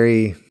to be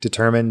very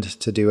determined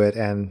to do it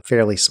and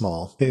fairly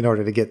small in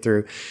order to get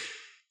through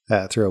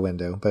a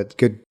window. But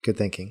good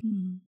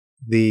thinking.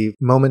 The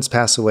moments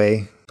pass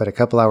away, but a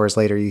couple hours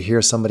later, you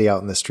hear somebody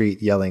out in the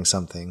street yelling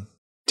something.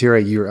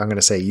 Tira, I'm going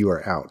to say you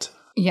are out.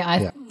 Yeah,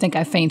 I think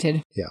I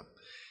fainted. Yeah.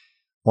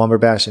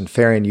 Womberbash and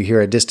Farron, you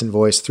hear a distant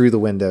voice through the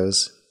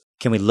windows.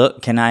 Can we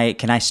look? Can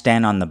I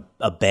stand on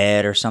a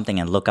bed or something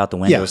and look out the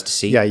windows to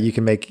see? Yeah, you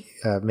can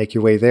make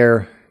your way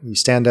there. You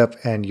stand up,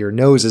 and your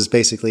nose is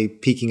basically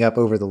peeking up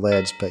over the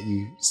ledge, but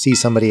you see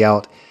somebody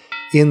out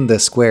in the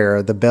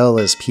square. The bell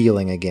is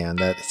pealing again,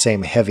 that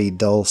same heavy,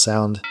 dull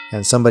sound,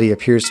 and somebody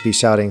appears to be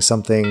shouting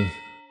something,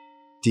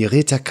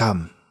 Dirita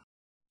kam.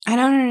 I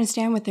don't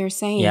understand what they're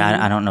saying.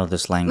 Yeah, I don't know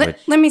this language.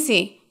 Let me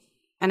see.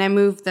 And I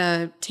move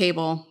the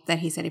table that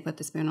he said he put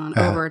the spoon on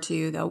over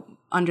to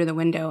under the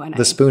window. And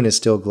The spoon is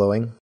still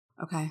glowing,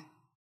 Okay.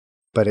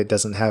 but it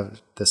doesn't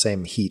have the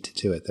same heat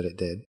to it that it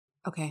did.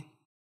 Okay.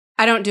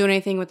 I don't do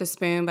anything with the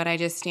spoon, but I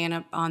just stand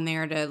up on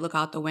there to look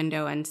out the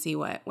window and see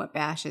what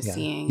Bash is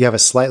seeing. You have a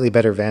slightly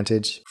better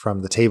vantage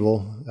from the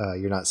table.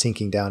 You're not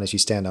sinking down as you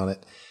stand on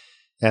it.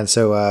 And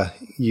so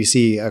you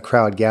see a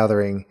crowd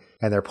gathering,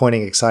 and they're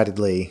pointing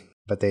excitedly,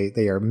 but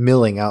they are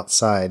milling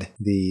outside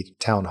the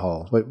town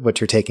hall,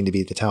 what you're taking to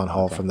be the town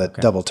hall from the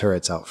double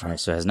turrets out All front. right,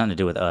 so it has nothing to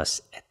do with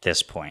us at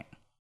this point.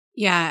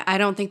 Yeah, I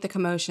don't think the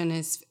commotion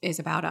is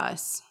about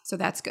us, so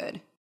that's good.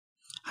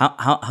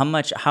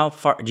 How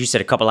far? You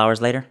said a couple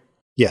hours later?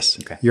 Yes,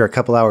 Okay. You're a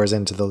couple hours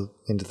into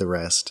the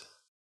rest.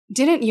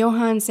 Didn't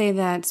Johan say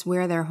that's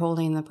where they're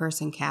holding the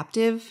person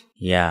captive?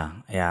 Yeah.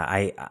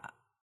 I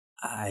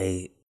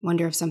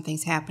Wonder if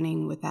something's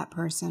happening with that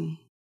person.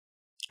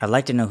 I'd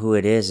like to know who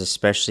it is,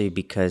 especially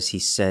because he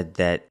said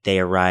that they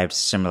arrived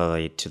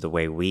similarly to the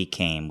way we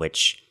came,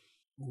 which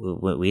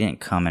we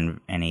didn't come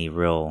in any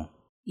real...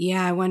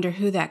 Yeah, I wonder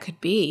who that could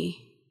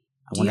be.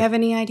 Do you have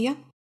any idea?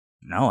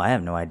 No, I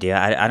have no idea.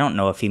 I don't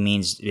know if he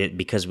means it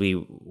because we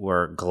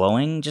were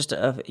glowing just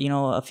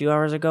a few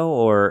hours ago,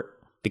 or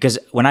because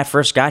when I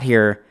first got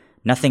here,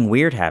 nothing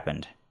weird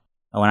happened.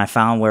 When I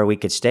found where we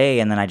could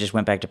stay, and then I just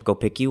went back to go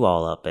pick you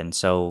all up, and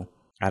so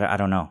I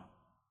don't know.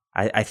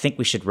 I think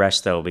we should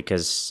rest though,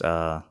 because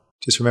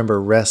Just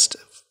remember, rest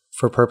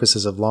for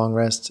purposes of long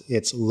rest,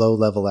 it's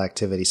low-level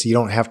activity, so you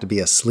don't have to be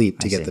asleep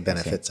to get the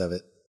benefits of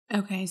it.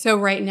 Okay, so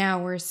right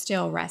now we're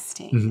still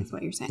resting, is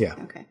what you're saying. Yeah.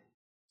 Okay.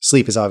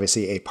 Sleep is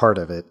obviously a part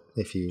of it.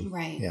 If you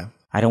Right. Yeah.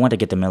 I don't want to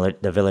get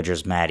the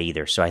villagers mad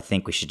either. So I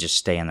think we should just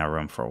stay in their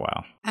room for a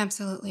while.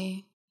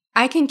 Absolutely.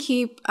 I can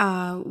keep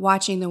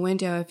watching the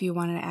window if you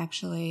want to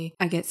actually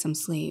get some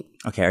sleep.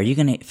 Okay, are you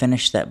going to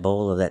finish that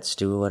bowl of that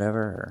stew or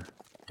whatever, or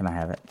can I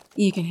have it?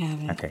 You can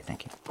have it. Okay,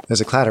 thank you. There's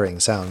a clattering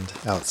sound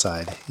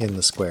outside in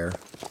the square,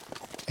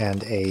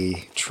 and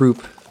a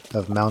troop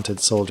of mounted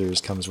soldiers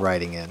comes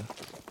riding in.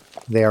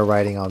 They are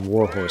riding on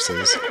war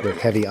horses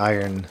with heavy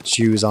iron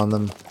shoes on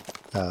them,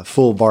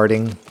 full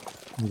barding.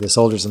 The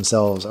soldiers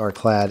themselves are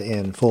clad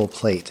in full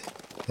plate.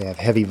 They have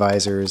heavy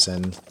visors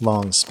and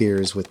long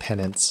spears with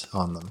pennants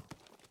on them.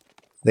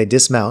 They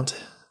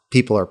dismount.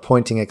 People are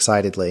pointing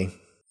excitedly,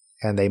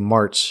 and they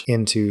march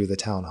into the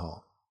town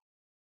hall.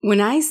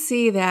 When I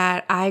see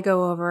that, I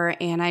go over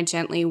and I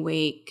gently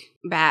wake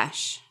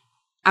Bash.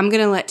 I'm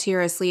going to let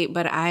Tira sleep,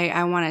 but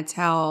I want to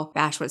tell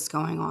Bash what's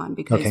going on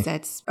because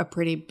that's a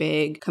pretty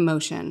big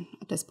commotion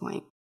at this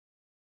point.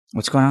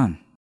 What's going on?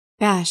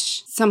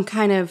 Bash, some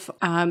kind of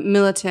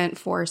militant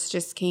force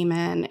just came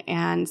in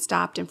and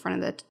stopped in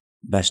front of the...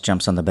 Bash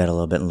jumps on the bed a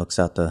little bit and looks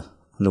out the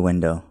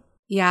window.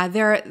 Yeah,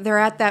 they're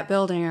at that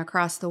building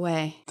across the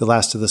way. The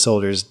last of the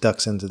soldiers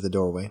ducks into the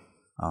doorway.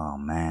 Oh,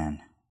 man.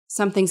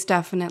 Something's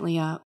definitely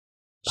up.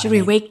 Should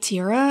we wake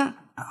Tira?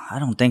 I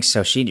don't think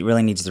so. She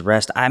really needs the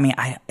rest. I mean,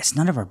 it's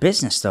none of our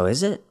business, though,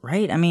 is it?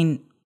 Right? I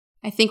mean...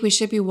 I think we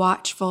should be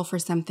watchful for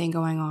something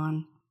going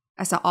on.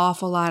 That's an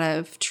awful lot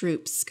of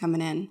troops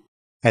coming in.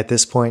 At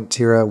this point,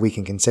 Tira, we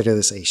can consider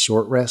this a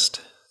short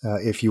rest.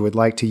 If you would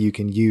like to, you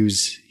can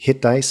use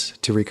hit dice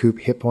to recoup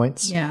hit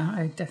points. Yeah,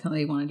 I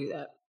definitely want to do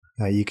that.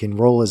 You can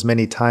roll as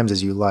many times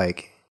as you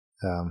like,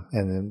 and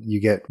then you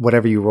get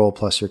whatever you roll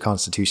plus your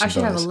constitution bonus. I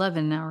should have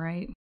 11 now,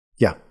 right?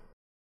 Yeah.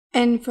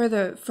 And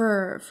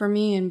for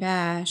me and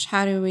Bash,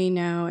 how do we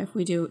know if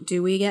we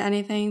do we get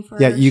anything for?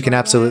 Yeah, you can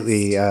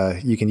absolutely.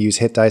 You can use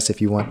hit dice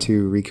if you want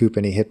to recoup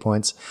any hit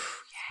points.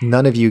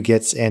 None of you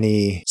gets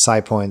any psi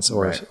points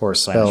or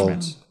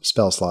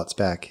spell slots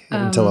back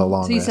until a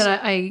long rest. So you said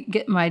I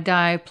get my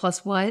die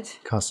plus what?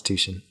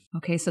 Constitution.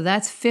 Okay, so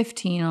that's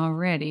 15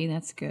 already.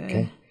 That's good.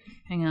 Okay.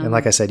 Hang on. And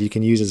like I said, you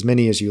can use as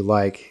many as you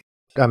like.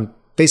 I'm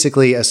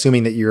basically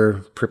assuming that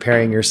you're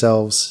preparing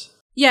yourselves.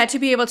 Yeah, to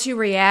be able to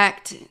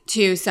react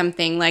to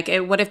something. Like,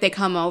 what if they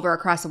come over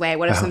across the way?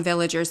 What if some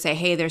villagers say,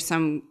 hey, there's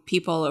some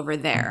people over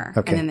there,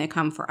 and then they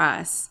come for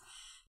us?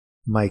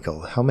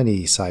 Michael, how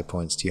many psi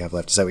points do you have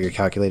left? Is that what you're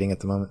calculating at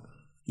the moment?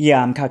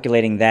 Yeah, I'm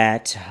calculating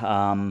that.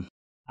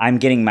 I'm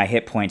getting my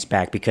hit points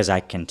back because I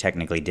can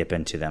technically dip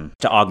into them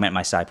to augment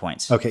my psi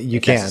points. Okay,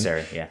 you can.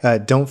 Necessary, yeah.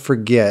 Don't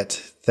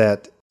forget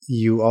that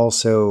you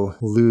also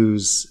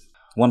lose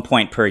 1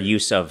 point per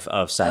use of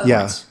psi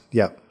points.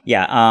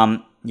 Yeah.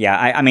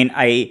 I mean,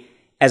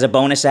 as a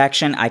bonus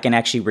action, I can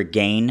actually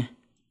regain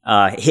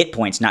hit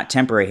points, not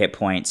temporary hit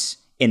points,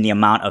 in the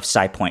amount of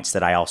psi points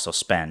that I also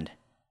spend.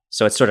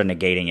 So it's sort of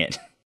negating it. It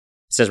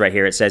says right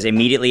here, it says,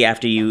 immediately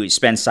after you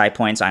spend psi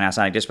points on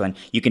Psionic Discipline,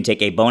 you can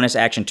take a bonus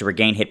action to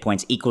regain hit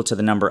points equal to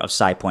the number of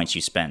psi points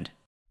you spend.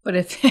 But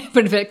if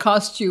it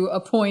costs you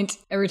a point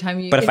every time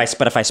you... But if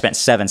I spent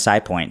 7 psi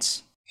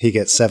points... He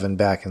gets 7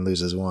 back and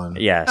loses 1.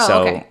 Yeah,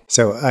 okay.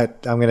 So I'm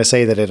going to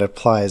say that it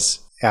applies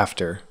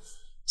after.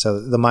 So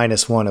the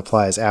 -1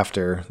 applies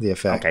after the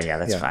effect. Okay, yeah,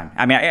 that's fine.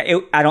 I mean,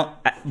 I don't...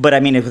 But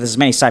I mean, if there's as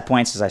many psi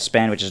points as I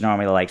spend, which is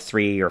normally like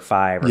 3 or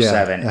 5 or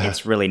 7,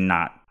 it's really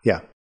not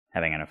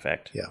having an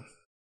effect. Yeah.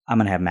 I'm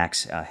going to have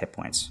max hit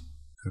points.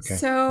 Okay.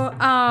 So,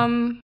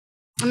 I'm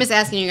just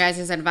asking you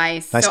guys'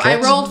 advice. Nice so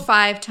catch. I rolled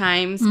 5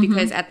 times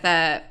because at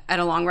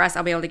a long rest,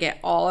 I'll be able to get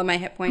all of my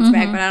hit points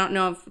back, but I don't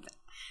know if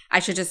I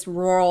should just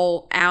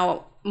roll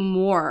out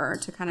more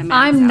to kind of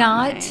max out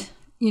not...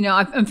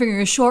 I'm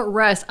figuring a short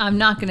rest, I'm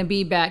not going to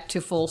be back to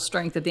full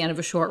strength at the end of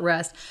a short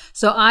rest.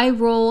 So I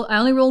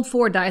only rolled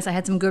 4 dice. I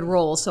had some good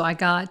rolls. So I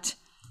got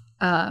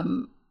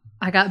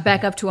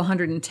back up to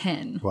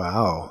 110.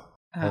 Wow.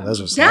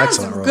 Those were some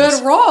excellent rolls.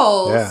 Good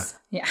rolls.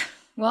 Yeah.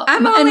 Well,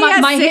 I'm only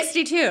at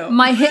 62.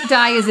 My hit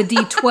die is a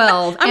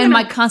D12, and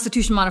my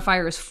Constitution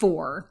modifier is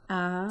 4.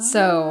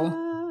 So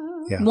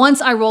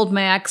once I rolled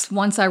max,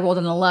 once I rolled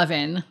an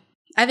 11.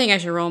 I think I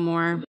should roll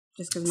more.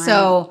 Just because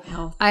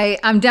health.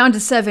 I'm down to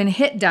 7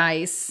 hit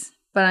dice,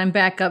 but I'm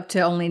back up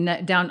to only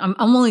down. I'm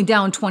only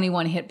down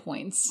 21 hit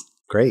points.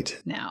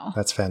 Great now.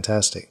 That's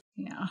fantastic.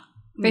 Yeah,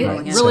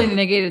 really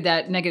negated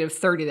that negative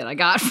 30 that I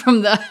got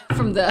from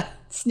the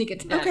sneak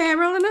attack. Okay, I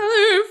rolled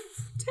another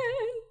 10.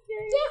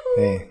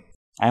 Hey.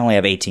 I only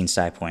have 18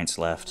 psi points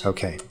left.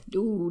 Okay,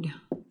 dude.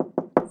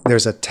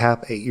 There's a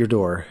tap at your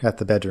door, at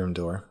the bedroom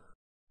door.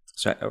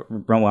 So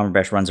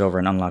Womberbash runs over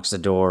and unlocks the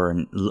door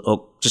and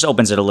just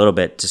opens it a little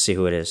bit to see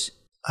who it is.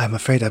 I'm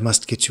afraid I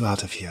must get you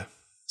out of here,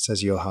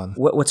 says Johann.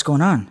 What's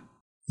going on?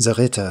 The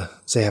Ritter,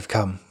 they have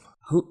come.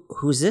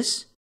 Who's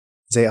this?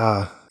 They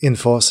are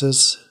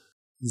enforcers.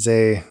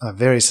 They are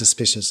very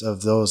suspicious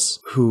of those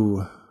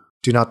who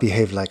do not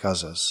behave like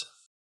others.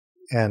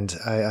 And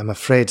I'm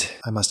afraid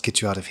I must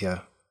get you out of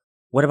here.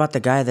 What about the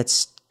guy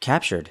that's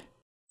captured?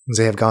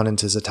 They have gone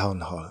into the town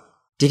hall.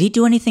 Did he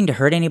do anything to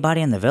hurt anybody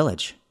in the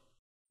village?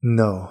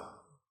 No,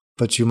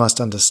 but you must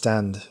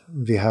understand,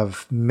 we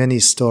have many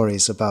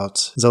stories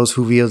about those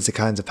who wield the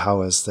kinds of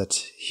powers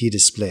that he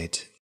displayed.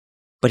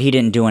 But he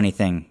didn't do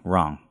anything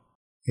wrong.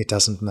 It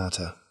doesn't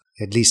matter,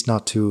 at least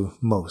not to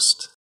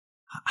most.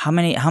 How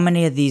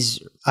many of these...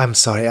 I'm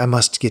sorry, I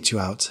must get you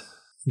out.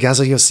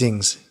 Gather your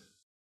things.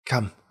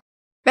 Come.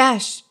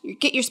 Bash,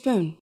 get your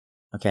spoon.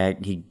 Okay,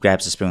 he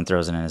grabs the spoon,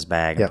 throws it in his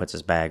bag, and puts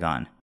his bag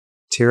on.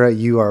 Tira,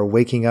 you are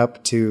waking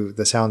up to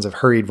the sounds of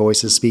hurried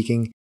voices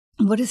speaking.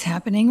 What is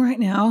happening right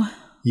now?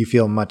 You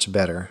feel much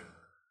better.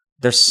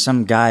 There's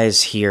some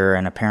guys here,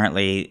 and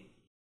apparently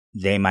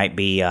they might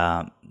be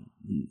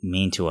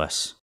mean to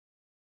us.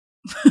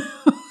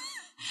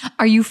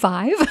 Are you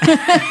 5?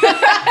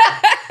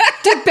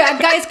 Did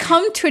bad guys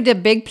come to the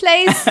big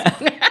place?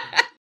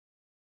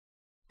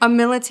 A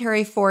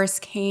military force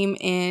came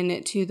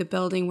in to the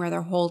building where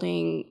they're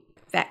holding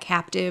that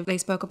captive they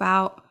spoke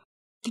about.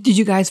 Did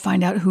you guys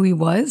find out who he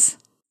was?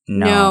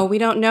 No, we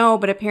don't know,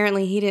 but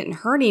apparently he didn't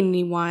hurt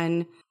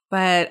anyone.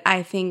 But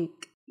I think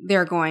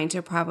they're going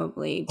to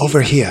probably do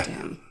over something here. to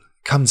him.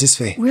 Come this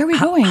way. Where are we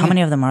going? How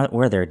many of them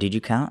were there? Did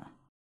you count?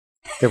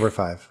 There were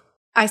 5.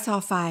 I saw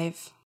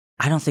 5.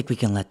 I don't think we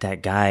can let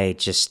that guy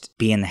just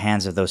be in the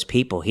hands of those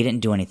people. He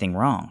didn't do anything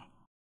wrong.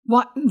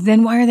 What?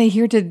 Then why are they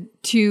here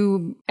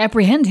to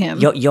apprehend him?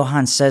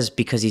 Johan says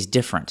because he's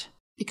different.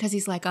 Because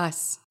he's like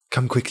us.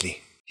 Come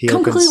quickly.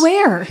 Quickly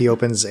where? He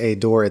opens a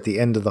door at the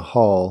end of the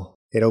hall.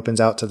 It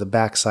opens out to the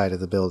back side of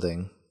the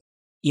building.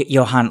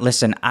 Johan,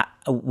 listen,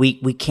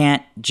 we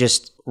can't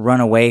just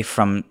run away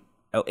from...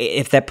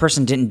 If that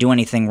person didn't do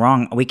anything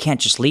wrong, we can't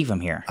just leave him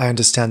here. I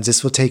understand.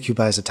 This will take you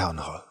by the town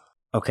hall.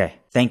 Okay,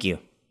 thank you.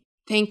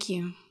 Thank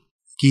you.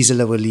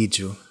 Gisela will lead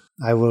you.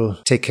 I will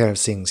take care of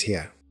things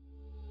here.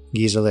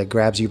 Gisela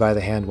grabs you by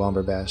the hand,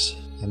 Womberbash,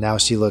 and now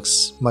she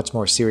looks much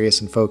more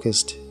serious and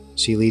focused.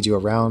 She leads you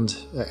around,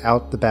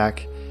 out the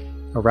back,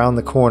 around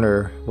the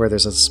corner where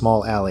there's a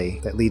small alley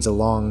that leads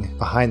along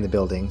behind the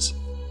buildings.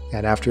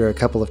 And after a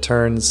couple of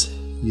turns,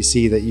 you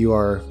see that you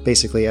are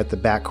basically at the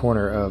back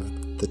corner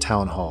of the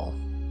town hall.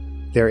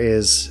 There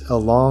is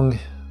along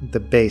the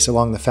base,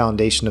 along the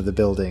foundation of the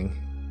building,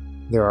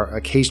 there are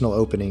occasional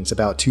openings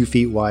about 2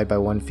 feet wide by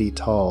 1 feet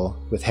tall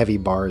with heavy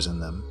bars in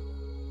them.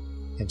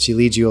 And she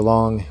leads you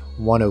along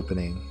 1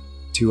 opening,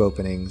 2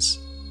 openings,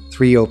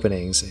 3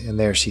 openings, and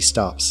there she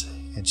stops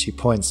and she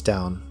points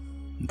down.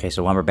 Okay,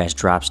 so Womberbash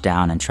drops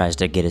down and tries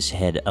to get his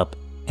head up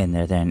in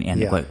there then. And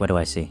Yeah. what do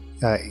I see?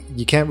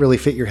 You can't really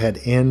fit your head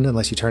in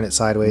unless you turn it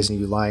sideways and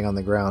you're lying on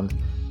the ground.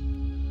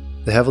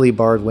 The heavily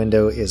barred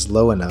window is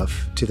low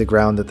enough to the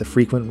ground that the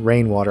frequent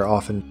rainwater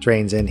often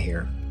drains in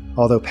here,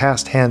 although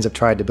past hands have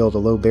tried to build a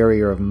low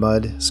barrier of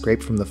mud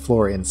scraped from the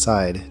floor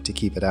inside to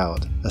keep it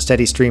out. A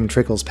steady stream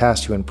trickles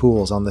past you in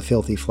pools on the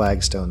filthy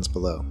flagstones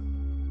below.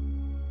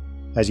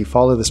 As you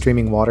follow the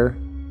streaming water,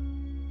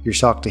 you're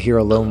shocked to hear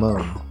a low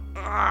moan.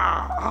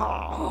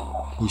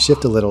 You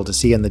shift a little to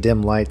see in the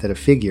dim light that a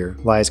figure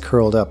lies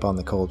curled up on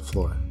the cold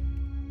floor.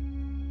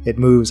 It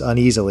moves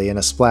uneasily, and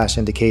a splash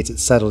indicates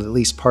it's settled at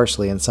least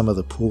partially in some of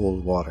the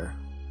pooled water.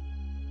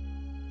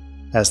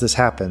 As this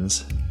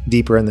happens,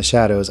 deeper in the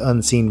shadows,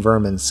 unseen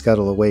vermin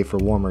scuttle away for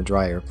warmer,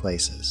 drier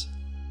places.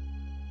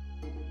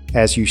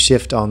 As you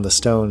shift on the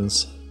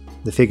stones,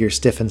 the figure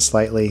stiffens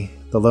slightly,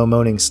 the low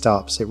moaning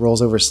stops, it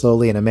rolls over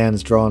slowly, and a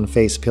man's drawn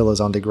face pillows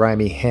onto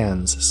grimy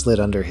hands slid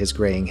under his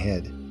graying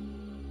head.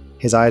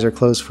 His eyes are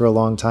closed for a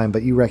long time,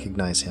 but you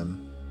recognize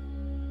him.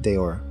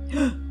 Deor.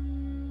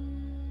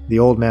 The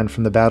old man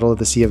from the Battle of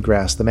the Sea of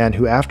Grass, the man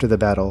who after the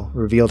battle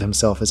revealed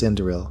himself as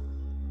Indoril,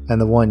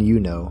 and the one you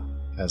know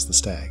as the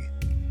Stag.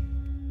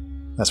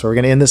 That's where we're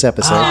going to end this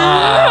episode.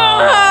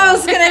 I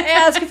was going to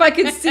ask if I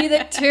could see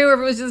that too, or if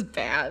it was just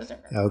bad.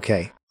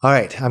 Okay. All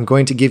right. I'm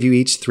going to give you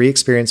each 3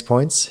 experience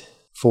points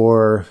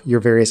for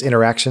your various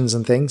interactions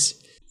and things.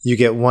 You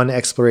get 1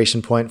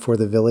 exploration point for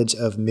the village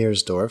of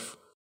Meersdorf.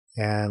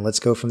 And let's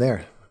go from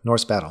there.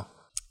 Norse battle.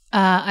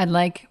 I'd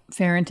like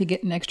Farron to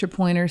get an extra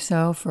point or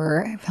so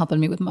for helping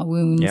me with my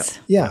wounds. Yep.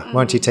 Yeah.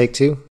 Why don't you take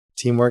 2?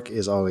 Teamwork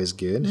is always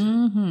good.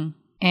 Mm-hmm.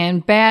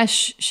 And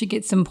Bash, she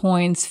gets some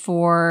points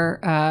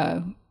for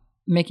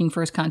making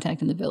first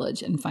contact in the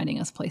village and finding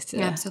us a place to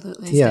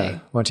Absolutely. stay. Yeah.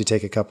 Why don't you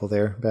take a couple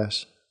there,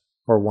 Bash?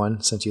 Or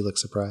 1, since you look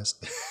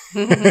surprised.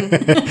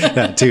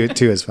 No, 2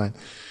 is fine.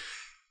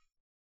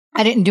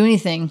 I didn't do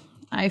anything.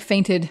 I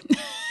fainted.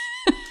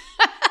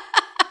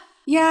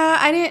 Yeah,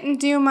 I didn't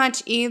do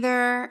much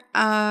either.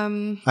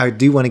 I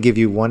do want to give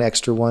you 1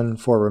 extra one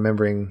for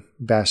remembering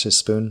Bash's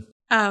spoon.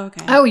 Oh,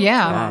 okay. Oh,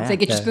 yeah. Yeah. So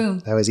get your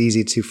spoon. That was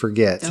easy to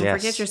forget. Don't Yes.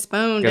 forget your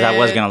spoon. Because I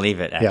was dude. going to leave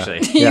it, actually.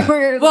 Yeah.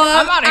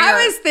 Well, I'm out of here.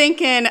 I was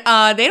thinking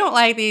they don't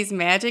like these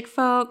magic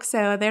folk,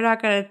 so they're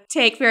not going to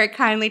take very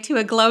kindly to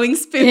a glowing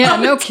spoon. Yeah,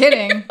 no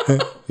kidding.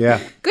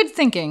 Yeah. Good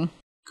thinking.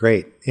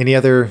 Great. Any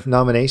other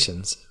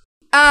nominations?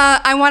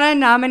 I want to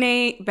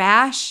nominate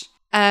Bash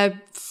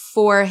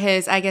for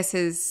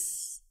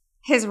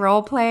his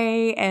role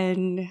play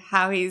and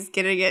how he's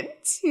getting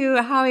it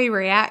to how he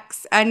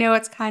reacts. I know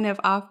it's kind of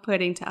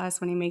off-putting to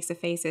us when he makes the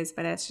faces,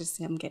 but it's just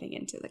him getting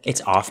into the character.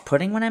 It's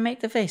off-putting when I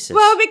make the faces.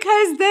 Well,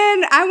 because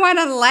then I want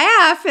to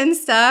laugh and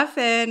stuff,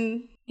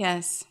 and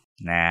yes.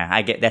 Nah,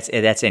 I get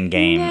that's in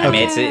game. I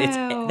mean,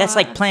 it's that's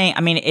like playing.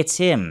 I mean, it's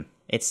him.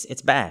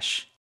 It's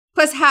Bash.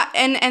 Plus,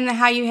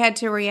 how you had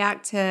to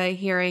react to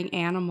hearing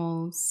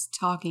animals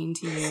talking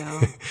to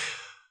you.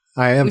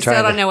 I am We still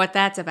trying don't to, know what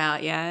that's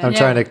about yet. I'm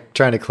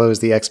trying to close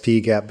the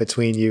XP gap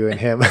between you and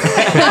him.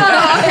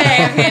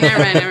 Okay,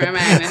 never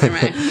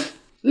mind.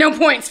 No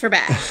points for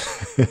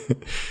Bash.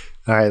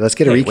 All right, let's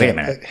get a Hey, recap. wait a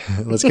minute.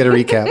 Let's get a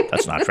recap.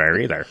 That's not fair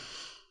either.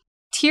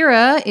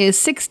 Tira is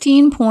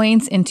 16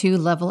 points into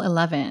level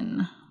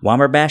 11.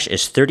 Womberbash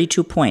is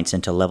 32 points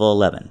into level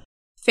 11.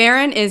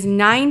 Farron is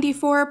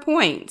 94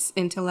 points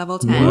into level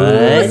 10.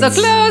 What?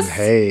 So close!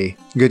 Hey,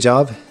 good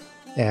job.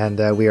 And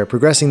we are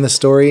progressing the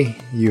story.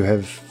 You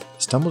have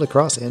stumbled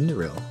across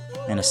Enderil.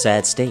 In a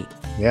sad state.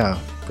 Yeah,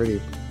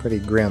 pretty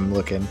grim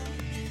looking.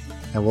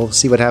 And we'll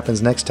see what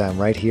happens next time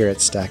right here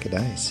at Stack of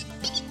Dice.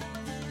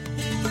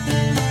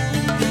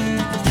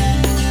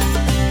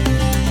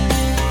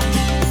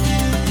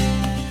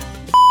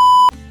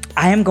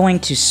 I am going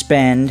to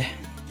spend...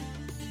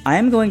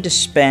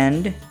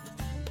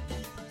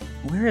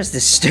 Where is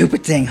this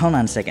stupid thing? Hold on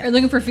a Are you second.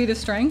 looking for feat of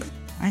strength?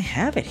 I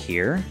have it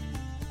here.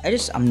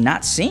 I'm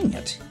not seeing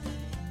it.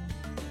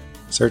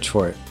 Search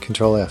for it.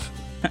 Control F.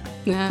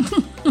 Yeah.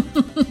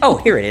 Oh,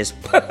 here it is.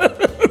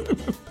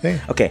 Hey.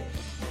 Okay.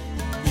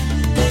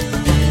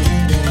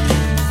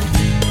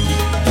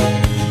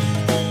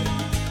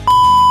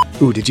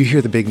 Ooh, did you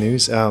hear the big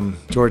news?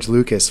 George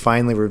Lucas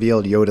finally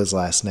revealed Yoda's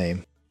last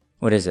name.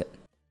 What is it?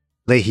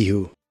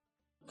 Lehihu.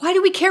 Why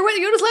do we care what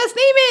Yoda's last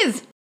name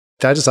is?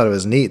 I just thought it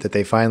was neat that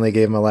they finally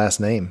gave him a last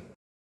name.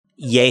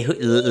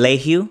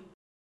 Lehihu?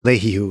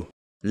 Lehihu.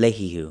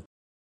 Lehihu.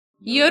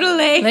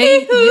 Yodelay.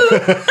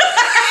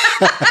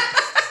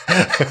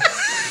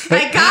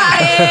 I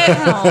got it.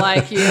 I don't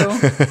like you.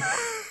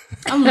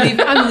 I'm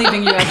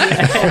leaving you after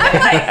this. I'm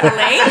like,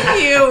 lay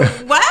you.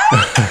 What?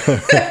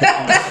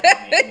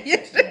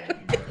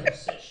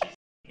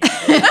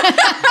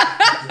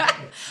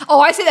 Oh,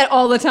 I say that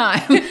all the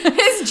time.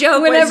 His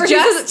joke Whenever was he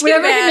just too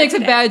whenever he bad makes a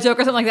today. bad joke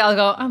or something like that, I'll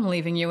go, I'm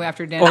leaving you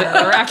after dinner. Or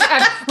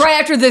right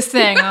after this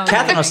thing. I'm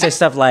Catherine will leaving. say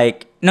stuff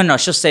like, no,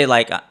 she'll say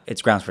like,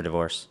 it's grounds for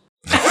divorce.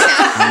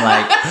 I'm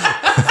like,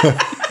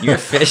 you're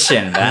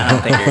fishing, but I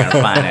don't think you're going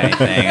to find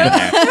anything in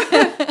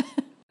there.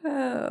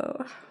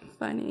 Oh,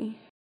 funny.